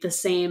really the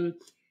same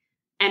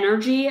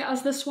energy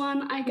as this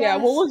one, I guess. Yeah,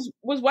 well,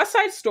 was West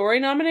Side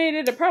Story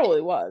nominated? It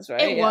probably was,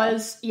 right? It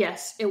was.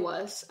 Yes, it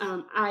was.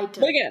 But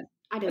again,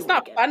 it's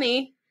not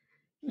funny.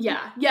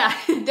 Yeah.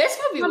 This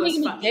movie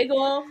was funny.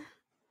 Giggle.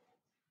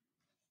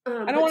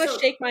 I don't want to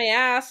shake my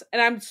ass,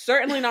 and I'm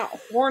certainly not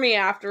horny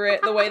after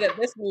it the way that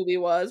this movie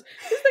was.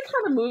 This is the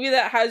kind of movie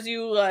that has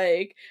you,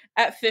 like,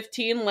 at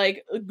 15,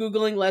 like,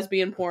 Googling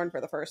lesbian porn for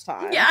the first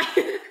time. Yeah.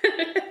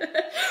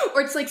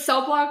 Or it's like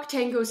cell block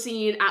tango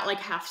scene at, like,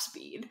 half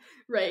speed,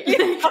 right?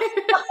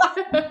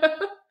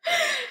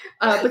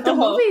 But the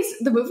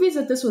movies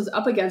that this was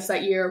up against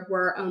that year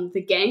were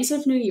The Gangs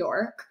of New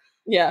York,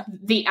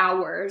 The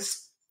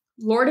Hours,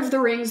 Lord of the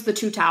Rings, The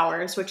Two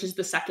Towers, which is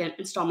the second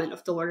installment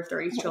of the Lord of the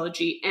Rings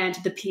trilogy, and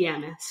The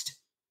Pianist.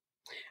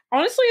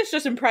 Honestly, it's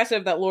just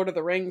impressive that Lord of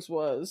the Rings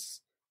was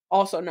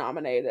also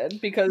nominated,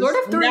 because Lord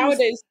of the nowadays...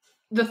 Rings,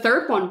 the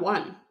third one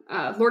won.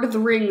 Lord of the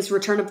Rings,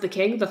 Return of the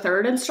King, the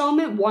third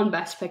installment, won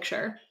Best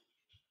Picture.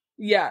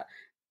 Yeah.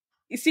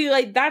 You see,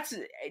 like, that's...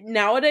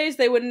 Nowadays,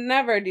 they would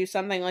never do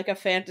something like a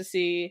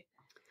fantasy...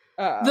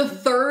 the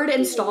third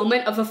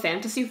installment of a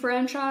fantasy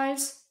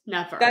franchise?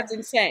 Never. That's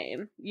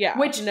insane. Yeah.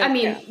 Which, I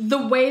mean,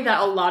 the way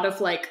that a lot of,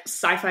 like,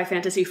 sci-fi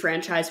fantasy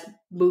franchise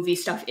movie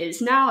stuff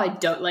is now, I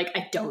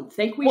don't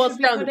think we should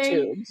be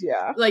putting... tubes,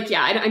 yeah. Like,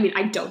 yeah,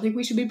 I don't think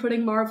we should be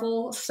putting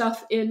Marvel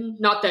stuff in.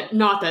 Not that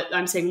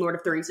I'm saying Lord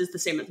of the Rings is the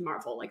same as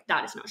Marvel. Like,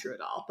 that is not true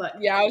at all,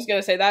 but... Yeah, I was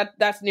gonna say,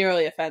 that's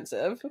nearly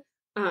offensive.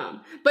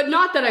 But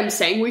not that I'm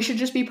saying we should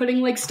just be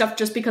putting, like, stuff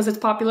just because it's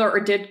popular or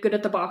did good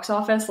at the box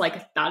office.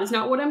 Like, that is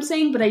not what I'm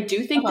saying, but I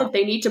do think that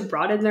they need to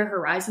broaden their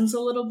horizons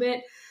a little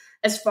bit.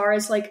 As far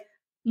as, like,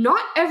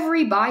 not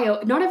every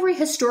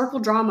historical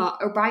drama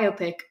or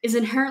biopic is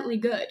inherently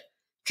good.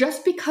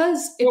 Just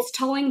because it's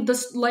telling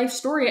this life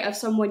story of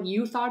someone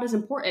you thought is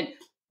important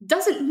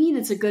doesn't mean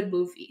it's a good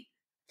movie.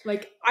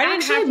 Like,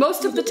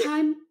 most of the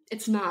time,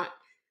 it's not.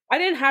 I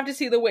didn't have to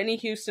see the Whitney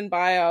Houston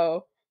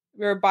biopic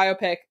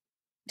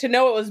to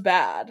know it was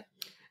bad.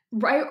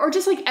 Right? Or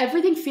just, like,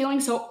 everything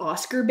feeling so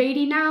Oscar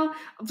baity now,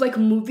 of, like,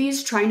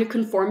 movies trying to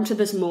conform to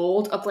this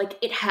mold of, like,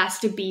 it has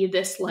to be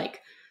this, like,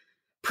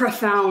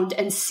 profound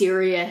and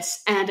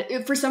serious. And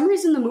for some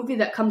reason, the movie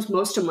that comes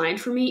most to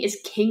mind for me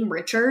is King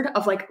Richard,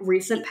 of like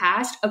recent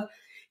past, of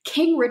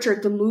King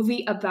Richard, the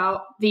movie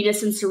about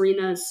Venus and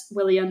Serena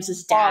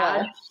Williams'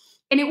 dad.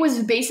 And it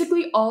was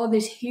basically all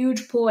this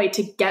huge ploy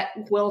to get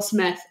Will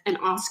Smith an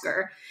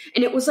Oscar.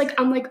 And it was like,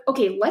 I'm like,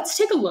 okay, let's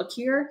take a look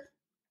here.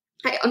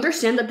 I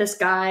understand that this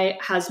guy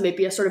has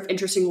maybe a sort of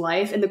interesting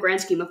life in the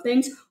grand scheme of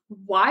things.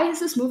 Why is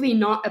this movie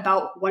not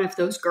about one of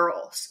those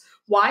girls?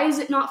 Why is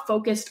it not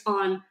focused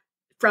on,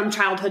 from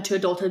childhood to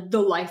adulthood, the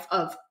life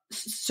of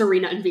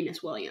Serena and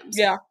Venus Williams?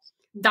 Yeah.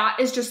 That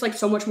is just, like,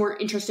 so much more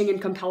interesting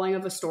and compelling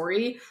of a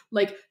story.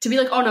 Like, to be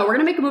like, oh no, we're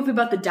gonna make a movie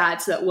about the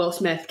dad so that Will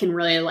Smith can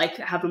really, like,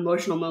 have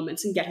emotional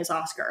moments and get his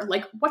Oscar.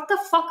 Like, what the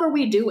fuck are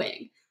we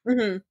doing?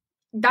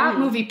 That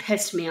movie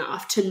pissed me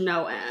off to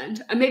no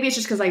end. And maybe it's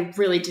just because I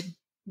really did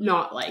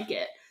not like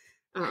it.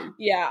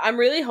 Yeah, I'm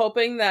really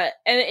hoping that,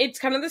 and it's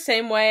kind of the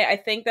same way. I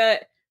think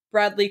that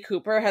Bradley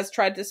Cooper has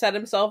tried to set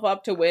himself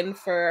up to win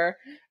for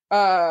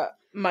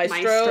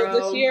Maestro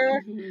this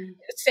year. Mm-hmm.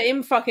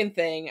 Same fucking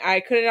thing. I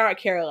could not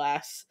care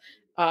less.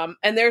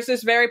 And there's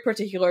this very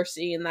particular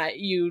scene that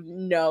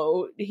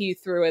he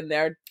threw in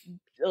there,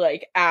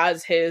 like,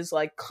 as his,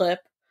 like, clip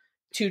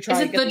to try.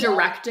 Is it the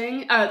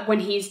directing when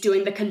he's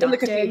doing the conducting? In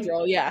the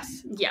cathedral,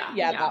 yes. Yeah,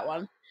 that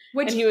one.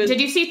 Which did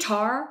you see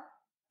Tar?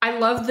 I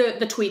love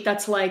the tweet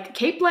that's like,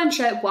 Cate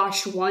Blanchett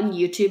watched one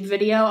YouTube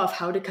video of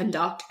how to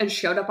conduct and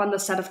showed up on the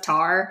set of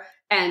Tar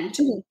and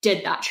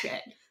did that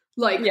shit.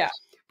 Like,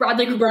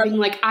 Bradley Cooper being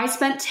like, I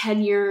spent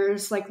 10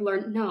 years, like,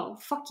 no,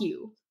 fuck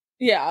you.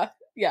 Yeah,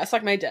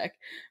 suck my dick.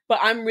 But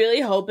I'm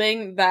really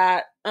hoping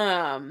that,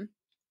 God,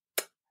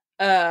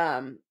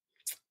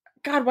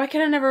 why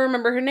can I never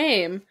remember her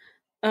name?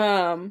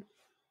 From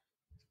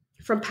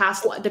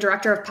the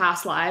director of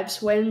Past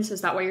Lives wins.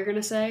 Is that what you're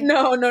gonna say?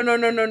 No.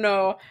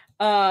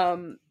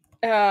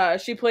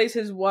 She plays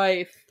his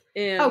wife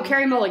in. Oh,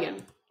 Carey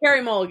Mulligan.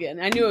 Carey Mulligan.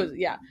 I knew it was.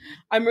 Yeah,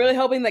 I'm really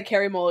hoping that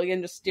Carey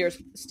Mulligan just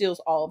steals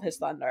all of his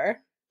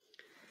thunder,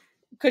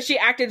 because she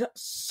acted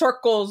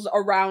circles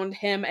around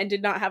him and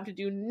did not have to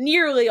do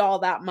nearly all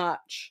that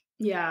much.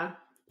 Yeah.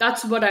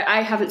 That's what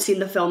I haven't seen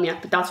the film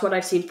yet, but that's what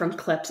I've seen from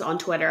clips on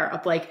Twitter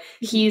of, like,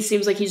 he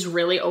seems like he's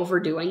really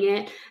overdoing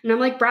it. And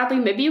I'm like, Bradley,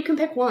 maybe you can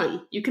pick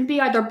one. You can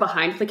be either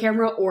behind the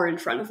camera or in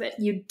front of it.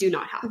 You do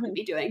not have to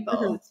be doing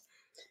both.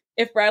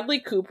 If Bradley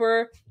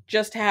Cooper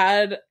just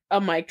had a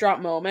mic drop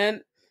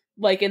moment,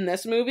 like in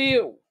this movie,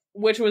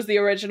 which was the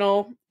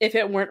original, if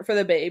it weren't for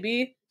the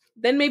baby,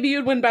 then maybe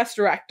you'd win Best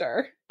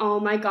Director. Oh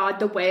my God,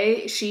 the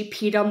way she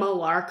Peter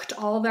Malarked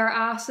all their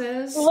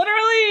asses.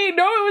 Literally,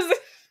 no, it was...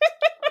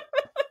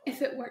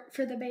 If it weren't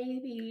for the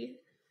baby.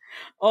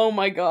 Oh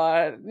my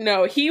God.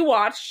 No, he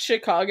watched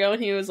Chicago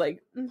and he was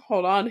like,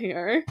 hold on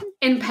here.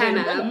 In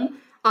Panem,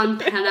 on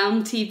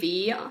Panem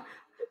TV,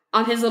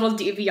 on his little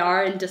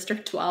DVR in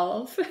District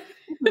 12.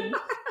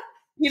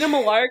 Peter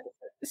Malark,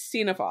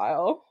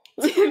 cinephile.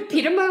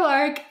 Peter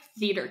Malark,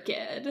 theater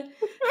kid.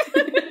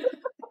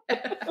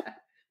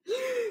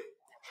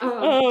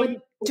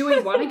 But do we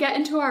want to get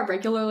into our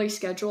regularly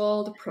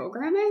scheduled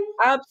programming?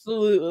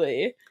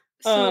 Absolutely.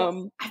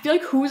 So, I feel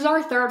like who's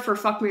our third for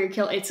Fuck, Marry,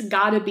 Kill? It's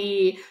gotta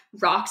be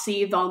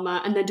Roxy, Velma,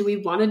 and then do we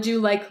want to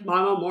do, like,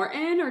 Mama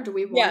Morton, or do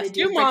we want to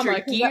do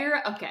Richard Gere?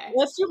 Okay.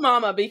 Let's do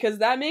Mama, because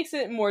that makes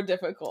it more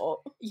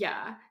difficult.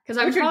 Yeah, because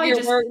I would probably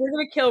we're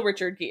gonna kill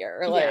Richard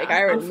Gere. Like,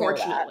 I already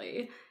unfortunately.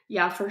 Know that.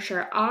 Yeah, for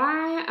sure.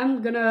 I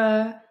am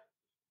gonna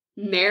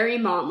marry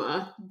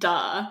Mama.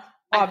 Duh.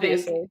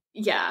 Obviously.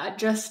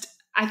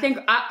 I think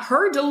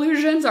her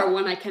delusions are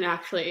one I can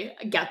actually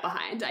get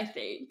behind, I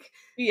think.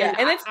 Yeah,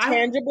 and it's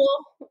tangible,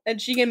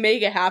 and she can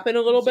make it happen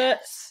a little bit.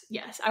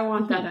 Yes, I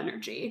want that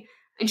energy.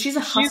 And she's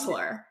a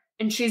hustler,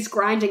 and she's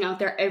grinding out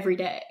there every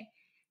day.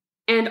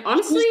 And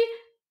honestly,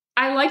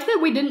 I like that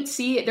we didn't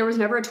see, there was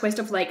never a twist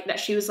of, like, that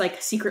she was,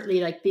 like,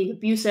 secretly, like, being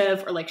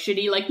abusive or, like,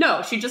 shitty. Like,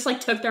 no, she just, like,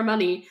 took their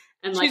money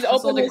and, like,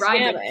 hustled and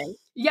grinded.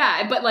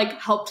 Yeah, but,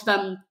 like, helped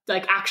them,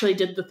 like, actually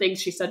did the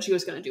things she said she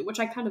was going to do, which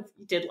I kind of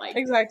did like.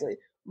 Exactly.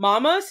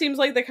 Mama seems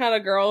like the kind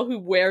of girl who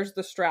wears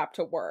the strap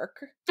to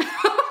work.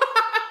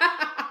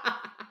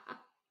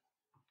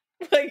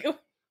 Like,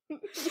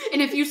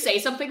 and if you say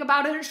something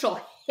about it, she'll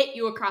hit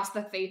you across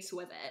the face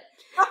with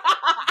it.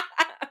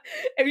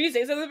 If you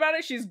say something about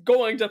it, she's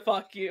going to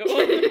fuck you.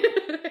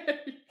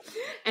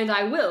 And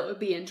I will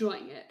be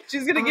enjoying it.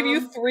 She's gonna give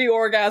you 3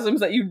 orgasms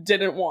that you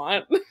didn't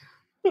want.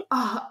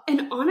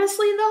 And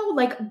honestly, though,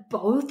 like,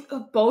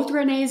 both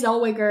Renee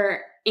Zellweger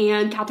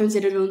and Catherine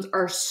Zeta-Jones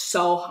are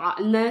so hot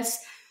in this.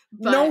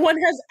 But no one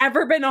has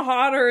ever been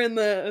hotter in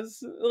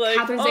this. Like,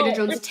 Catherine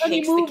Zeta-Jones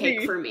takes the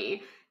cake for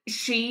me.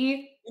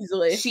 She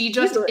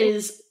just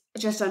is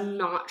just a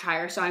notch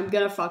higher, so I'm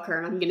gonna fuck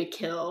her and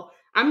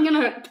I'm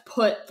gonna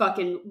put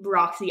fucking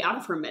Roxy out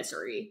of her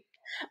misery.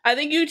 I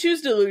think You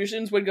Choose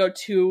Delusions would go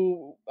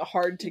too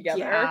hard together.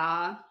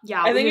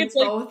 Yeah. I think it's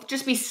both like,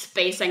 just be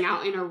spacing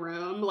out in a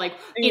room, like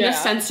in a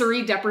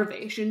sensory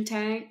deprivation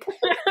tank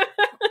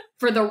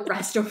for the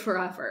rest of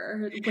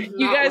forever. It would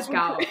not work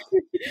out.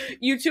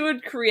 You two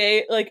would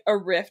create like a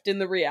rift in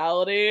the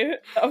reality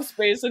of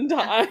space and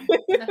time.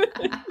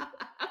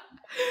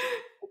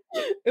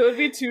 It would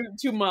be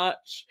too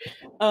much.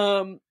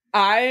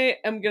 I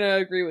am gonna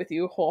agree with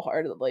you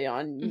wholeheartedly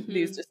on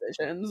these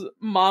decisions.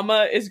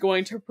 Mama is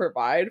going to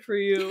provide for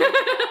you,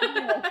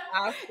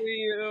 ask for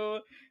you.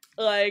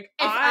 Like,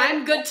 if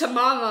I'm good to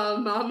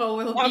Mama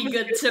will be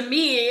good to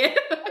me.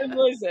 And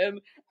listen,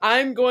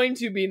 I'm going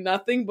to be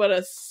nothing but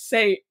a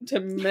saint to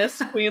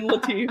Miss Queen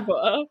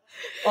Latifah.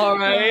 All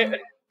right.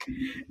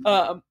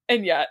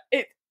 And yeah,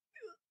 if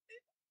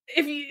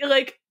you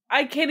like,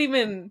 I can't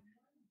even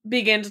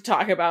begin to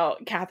talk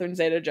about Catherine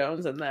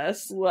Zeta-Jones in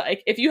this.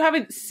 Like, if you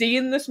haven't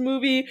seen this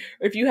movie,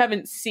 or if you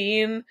haven't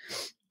seen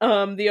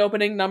the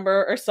opening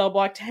number or Cell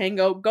Block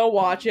Tango, go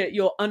watch it.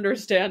 You'll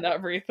understand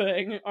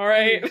everything. All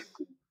right.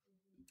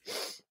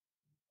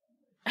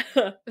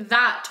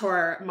 That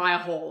tore my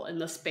hole in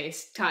the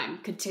space-time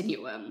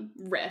continuum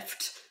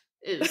rift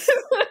is...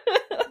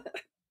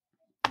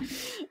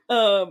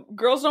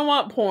 Girls don't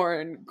want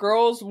porn.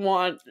 Girls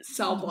want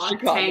cell block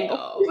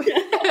tango.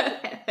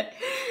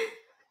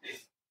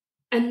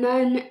 And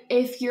then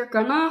if you're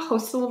gonna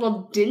host a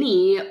little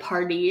dinny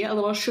party, a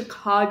little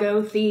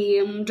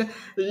Chicago-themed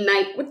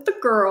night with the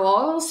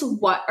girls,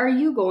 what are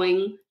you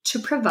going to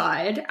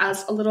provide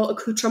as a little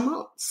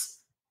accoutrements?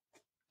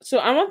 So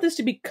I want this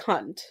to be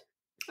cunt.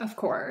 Of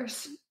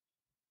course.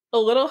 A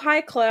little high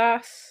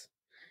class,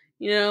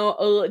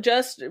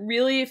 just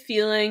really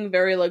feeling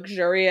very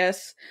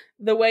luxurious.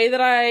 The way that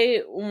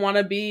I want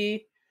to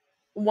be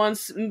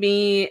once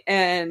me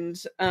and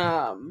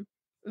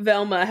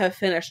Velma have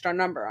finished our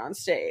number on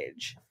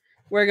stage.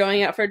 We're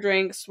going out for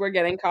drinks. We're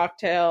getting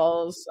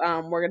cocktails.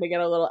 We're going to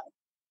get a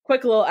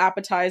quick little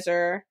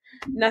appetizer.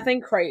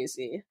 Nothing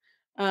crazy.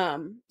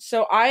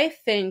 So I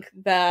think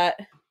that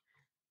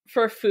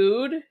for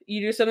food,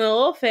 you do something a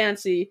little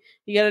fancy.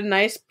 You get a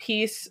nice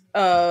piece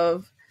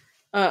of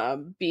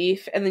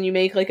beef, and then you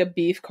make like a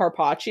beef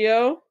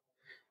carpaccio,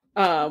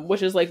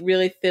 which is like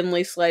really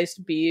thinly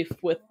sliced beef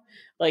with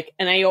like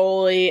an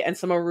aioli and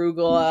some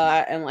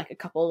arugula and like a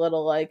couple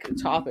little like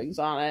toppings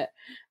on it.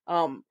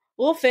 A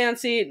little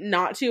fancy,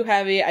 not too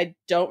heavy. I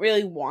don't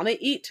really want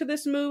to eat to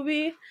this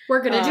movie.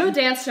 We're gonna do a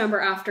dance number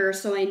after,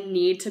 so I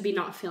need to be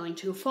not feeling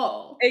too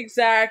full.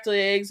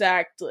 Exactly.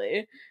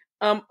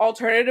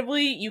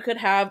 Alternatively, you could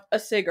have a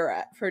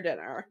cigarette for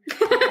dinner.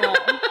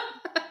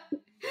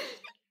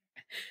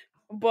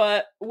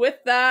 But with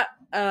that,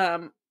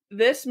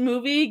 this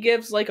movie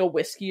gives like a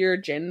whiskey or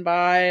gin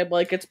vibe,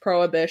 like it's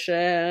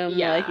Prohibition,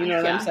 like, you know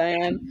what I'm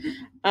saying?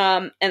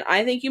 And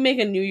I think you make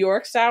a New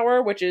York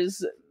sour, which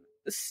is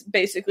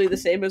basically the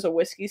same as a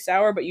whiskey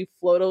sour, but you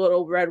float a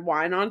little red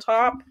wine on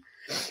top.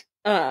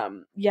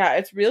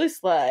 It's really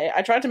slay.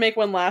 I tried to make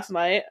one last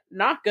night.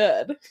 Not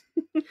good.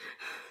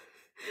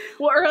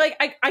 Well, or like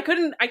I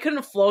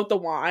couldn't float the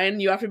wine.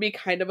 You have to be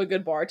kind of a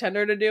good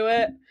bartender to do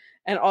it.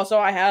 And also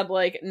I had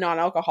like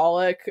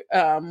non-alcoholic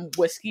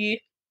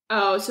whiskey.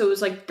 Oh, so it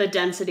was like the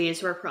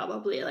densities were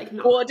probably like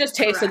not. Well, it just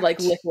correct. tasted like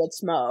liquid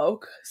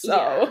smoke. So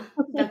yeah,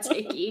 that's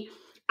icky.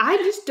 I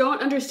just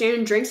don't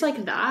understand drinks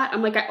like that.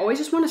 I'm like, I always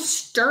just want to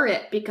stir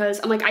it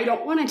because I'm like, I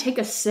don't want to take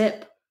a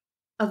sip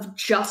of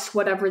just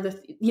whatever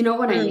you know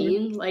what I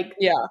mean? Like,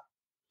 yeah.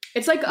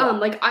 It's like,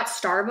 like at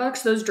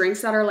Starbucks, those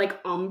drinks that are like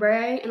ombre,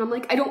 and I'm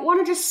like, I don't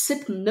want to just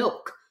sip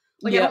milk.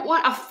 Like, I don't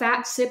want a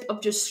fat sip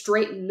of just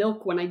straight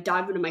milk when I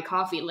dive into my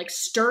coffee. Like,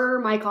 stir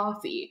my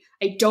coffee.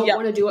 I don't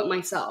want to do it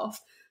myself.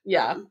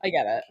 Yeah, I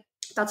get it.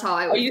 That's how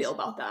I would feel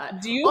about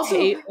that. Do you also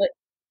hate,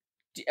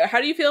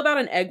 how do you feel about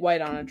an egg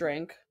white on a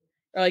drink?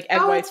 Or like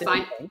egg whites? It's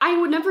fine. I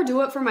would never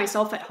do it for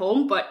myself at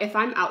home, but if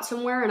I'm out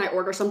somewhere and I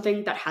order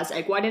something that has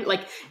egg white in it,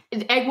 like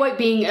egg white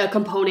being a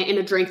component in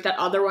a drink that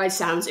otherwise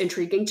sounds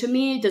intriguing to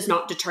me does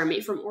not deter me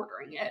from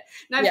ordering it.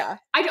 And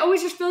I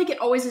always just feel like it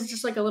always is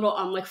just like a little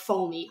like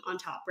foamy on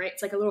top, right?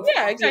 It's like a little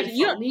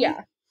exactly. Foamy.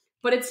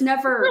 But it's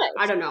never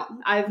I don't know.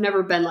 I've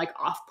never been like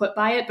off put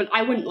by it, but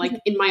I wouldn't like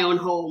in my own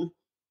home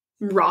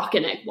rock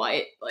an egg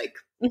white. Like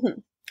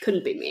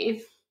couldn't be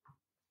me.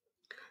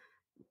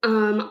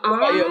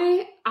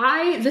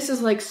 This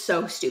is like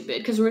so stupid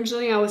because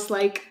originally I was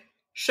like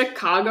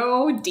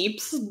Chicago deep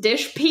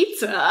dish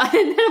pizza,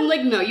 and then I'm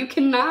like, no, you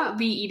cannot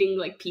be eating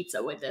like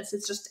pizza with this.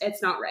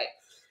 It's not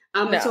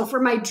right. So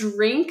for my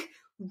drink,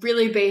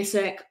 really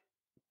basic.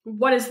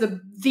 What is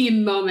the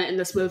moment in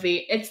this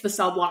movie? It's the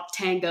cell block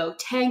tango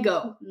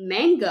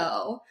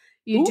mango.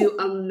 You do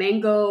a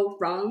mango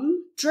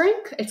rum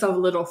drink. It's a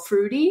little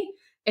fruity.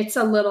 It's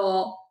a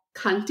little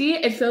cunty.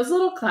 It feels a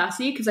little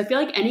classy because I feel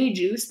like any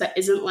juice that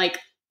isn't like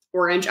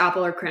orange,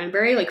 apple, or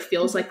cranberry like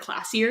feels like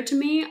classier to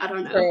me. I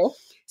don't know. Oh.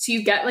 So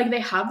you get like they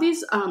have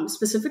these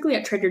specifically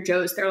at Trader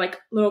Joe's. They're like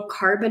little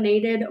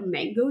carbonated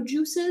mango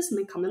juices, and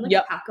they come in like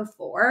a pack of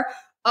 4.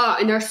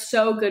 And they're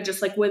so good.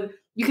 Just like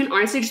you can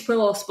honestly just put a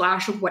little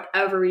splash of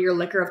whatever your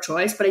liquor of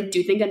choice. But I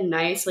do think a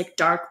nice like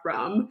dark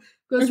rum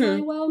goes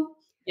really well.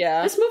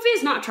 Yeah, this movie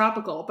is not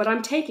tropical, but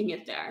I'm taking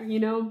it there. You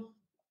know,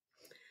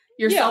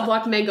 your cell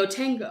block mango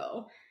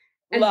tango.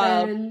 And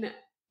then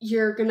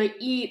you're going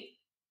to eat,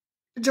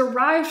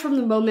 derived from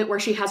the moment where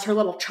she has her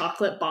little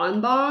chocolate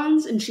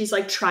bonbons and she's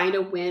like trying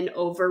to win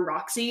over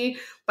Roxy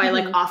by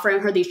like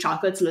offering her these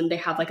chocolates, and then they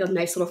have like a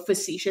nice little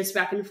facetious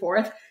back and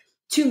forth.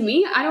 To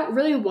me, I don't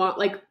really want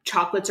like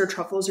chocolates or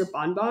truffles or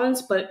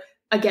bonbons, but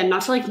again,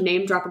 not to like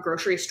name drop a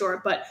grocery store,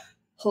 but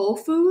Whole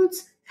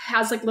Foods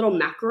has like little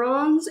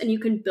macarons, and you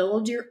can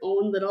build your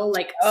own little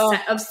like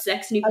set of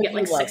 6, and you can get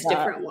like 6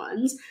 different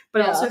ones.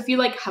 But also if you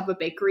like have a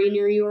bakery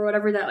near you or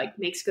whatever that like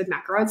makes good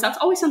macarons, that's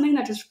always something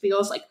that just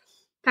feels like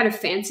kind of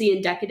fancy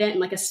and decadent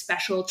and like a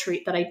special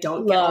treat that I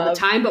don't get all the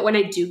time. But when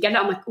I do get it,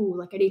 I'm like, ooh,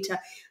 like I need to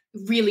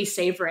really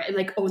savor it and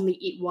like only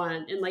eat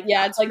one. And like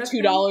it's like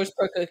 $2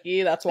 per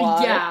cookie. That's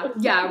why.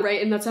 Yeah,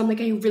 right. And that's why I'm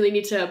like, I really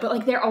need to. But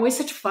like they're always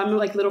such fun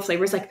like little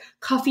flavors, like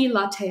coffee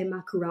latte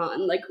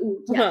macaron. Like,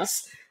 ooh,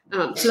 yes.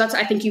 So that's,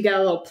 I think you get a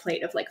little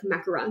plate of like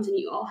macarons and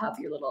you all have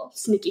your little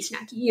snicky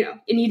snacky, you know,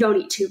 and you don't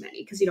eat too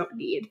many because you don't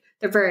need,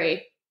 they're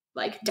very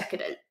like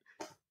decadent.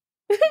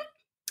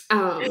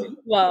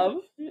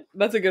 Love.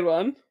 That's a good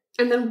one.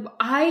 And then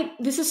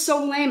this is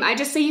so lame. I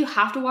just say you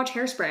have to watch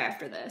Hairspray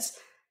after this.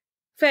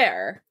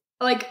 Fair.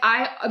 Like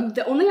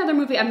the only other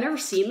movie, I've never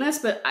seen this,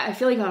 but I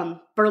feel like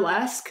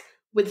Burlesque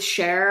with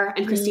Cher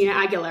and Christina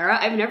Aguilera.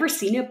 I've never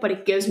seen it, but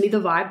it gives me the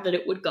vibe that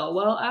it would go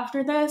well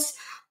after this.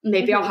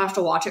 Maybe I'll have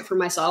to watch it for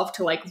myself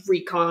to like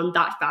recon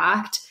that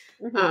fact.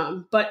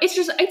 But it's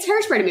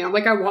Hairspray to me. I'm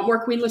like, I want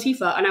more Queen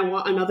Latifah and I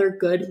want another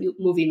good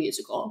movie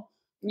musical.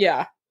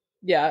 Yeah.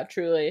 Yeah,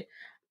 truly.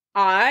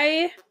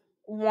 I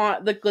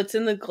want the glitz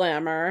and the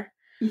glamour,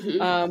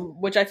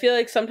 which I feel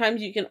like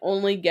sometimes you can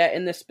only get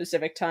in this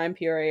specific time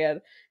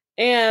period.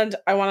 And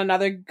I want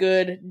another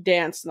good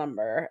dance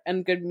number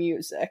and good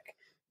music.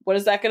 What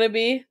is that going to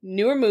be?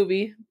 Newer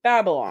movie,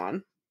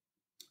 Babylon.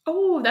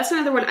 Oh, that's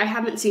another one. I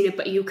haven't seen it,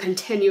 but you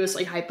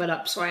continuously hype it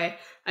up, so I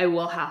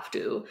will have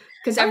to.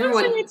 Because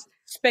everyone... It's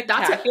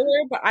spectacular,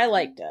 but I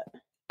liked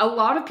it. A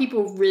lot of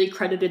people really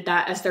credited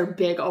that as their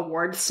big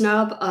award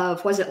snub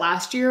of, was it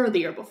last year or the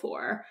year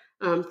before?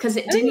 Because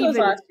it didn't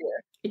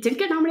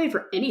get nominated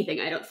for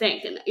anything, I don't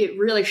think, and it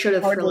really should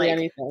have for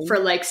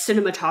like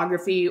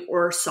cinematography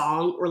or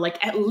song or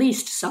like at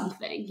least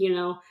something, you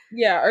know?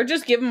 Yeah, or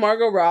just give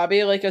Margot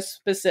Robbie like a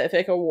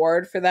specific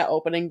award for that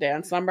opening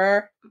dance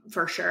number.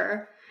 For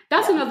sure.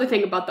 That's another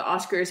thing about the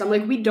Oscars. I'm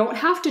like, we don't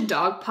have to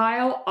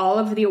dogpile all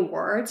of the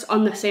awards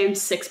on the same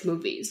 6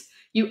 movies.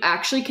 You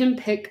actually can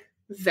pick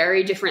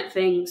very different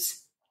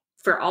things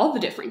for all the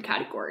different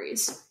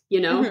categories,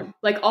 you know?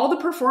 Like, all the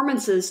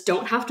performances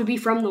don't have to be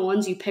from the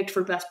ones you picked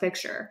for Best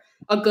Picture.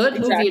 A good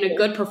movie and a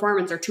good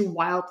performance are 2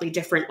 wildly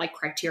different, like,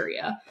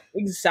 criteria.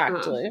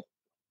 Exactly.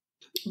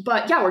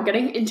 But yeah, we're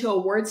getting into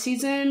award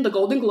season. The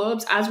Golden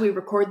Globes, as we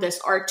record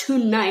this, are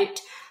tonight.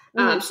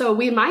 So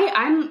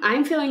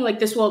I'm feeling like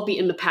this will be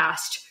in the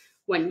past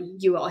when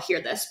you all hear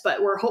this,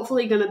 but we're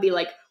hopefully going to be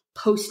like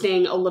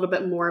posting a little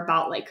bit more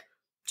about like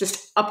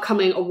just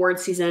upcoming award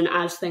season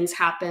as things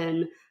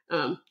happen,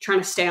 trying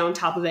to stay on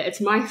top of it.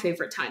 It's my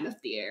favorite time of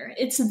the year.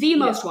 It's the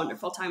most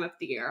wonderful time of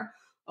the year,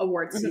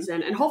 award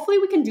season. And hopefully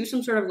we can do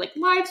some sort of like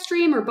live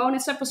stream or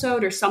bonus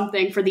episode or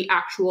something for the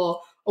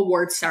actual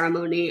award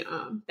ceremony.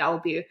 That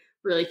would be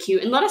really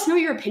cute. And let us know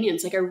your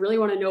opinions. Like, I really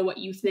want to know what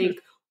you think,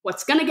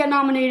 what's going to get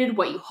nominated,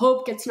 what you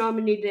hope gets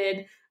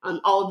nominated,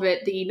 all of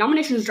it. The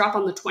nominations drop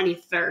on the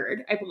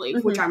 23rd, I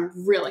believe, which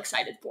I'm real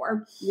excited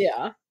for.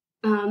 Yeah.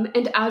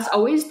 And as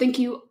always, thank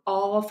you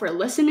all for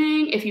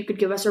listening. If you could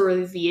give us a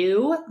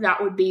review,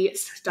 that would be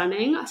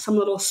stunning. Some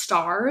little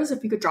stars.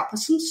 If you could drop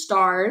us some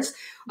stars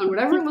on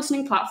whatever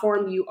listening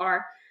platform you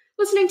are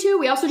listening to.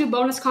 We also do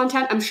bonus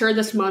content. I'm sure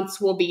this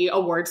month's will be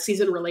award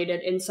season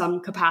related in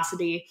some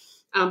capacity.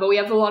 But we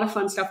have a lot of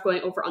fun stuff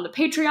going over on the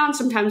Patreon.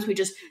 Sometimes we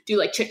just do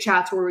like chit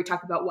chats where we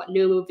talk about what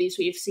new movies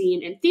we've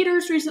seen in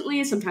theaters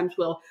recently. Sometimes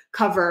we'll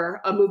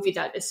cover a movie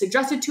that is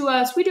suggested to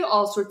us. We do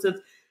all sorts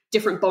of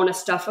different bonus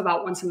stuff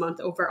about once a month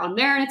over on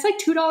there. And it's like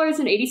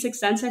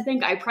 $2.86, I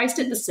think. I priced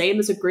it the same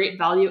as a Great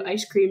Value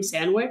ice cream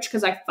sandwich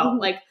because I felt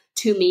like,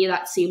 to me,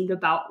 that seemed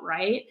about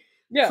right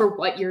for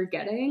what you're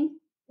getting.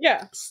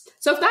 Yeah.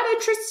 So if that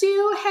interests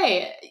you,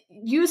 hey,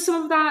 use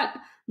some of that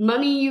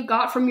money you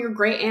got from your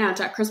great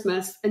aunt at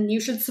Christmas, and you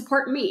should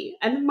support me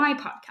and my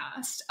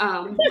podcast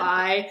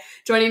by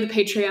joining the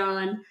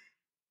Patreon.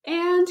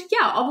 And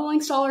yeah, all the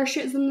links to all our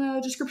shit is in the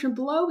description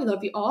below. We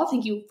love you all.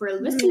 Thank you for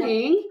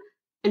listening.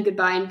 And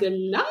goodbye and good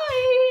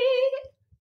night.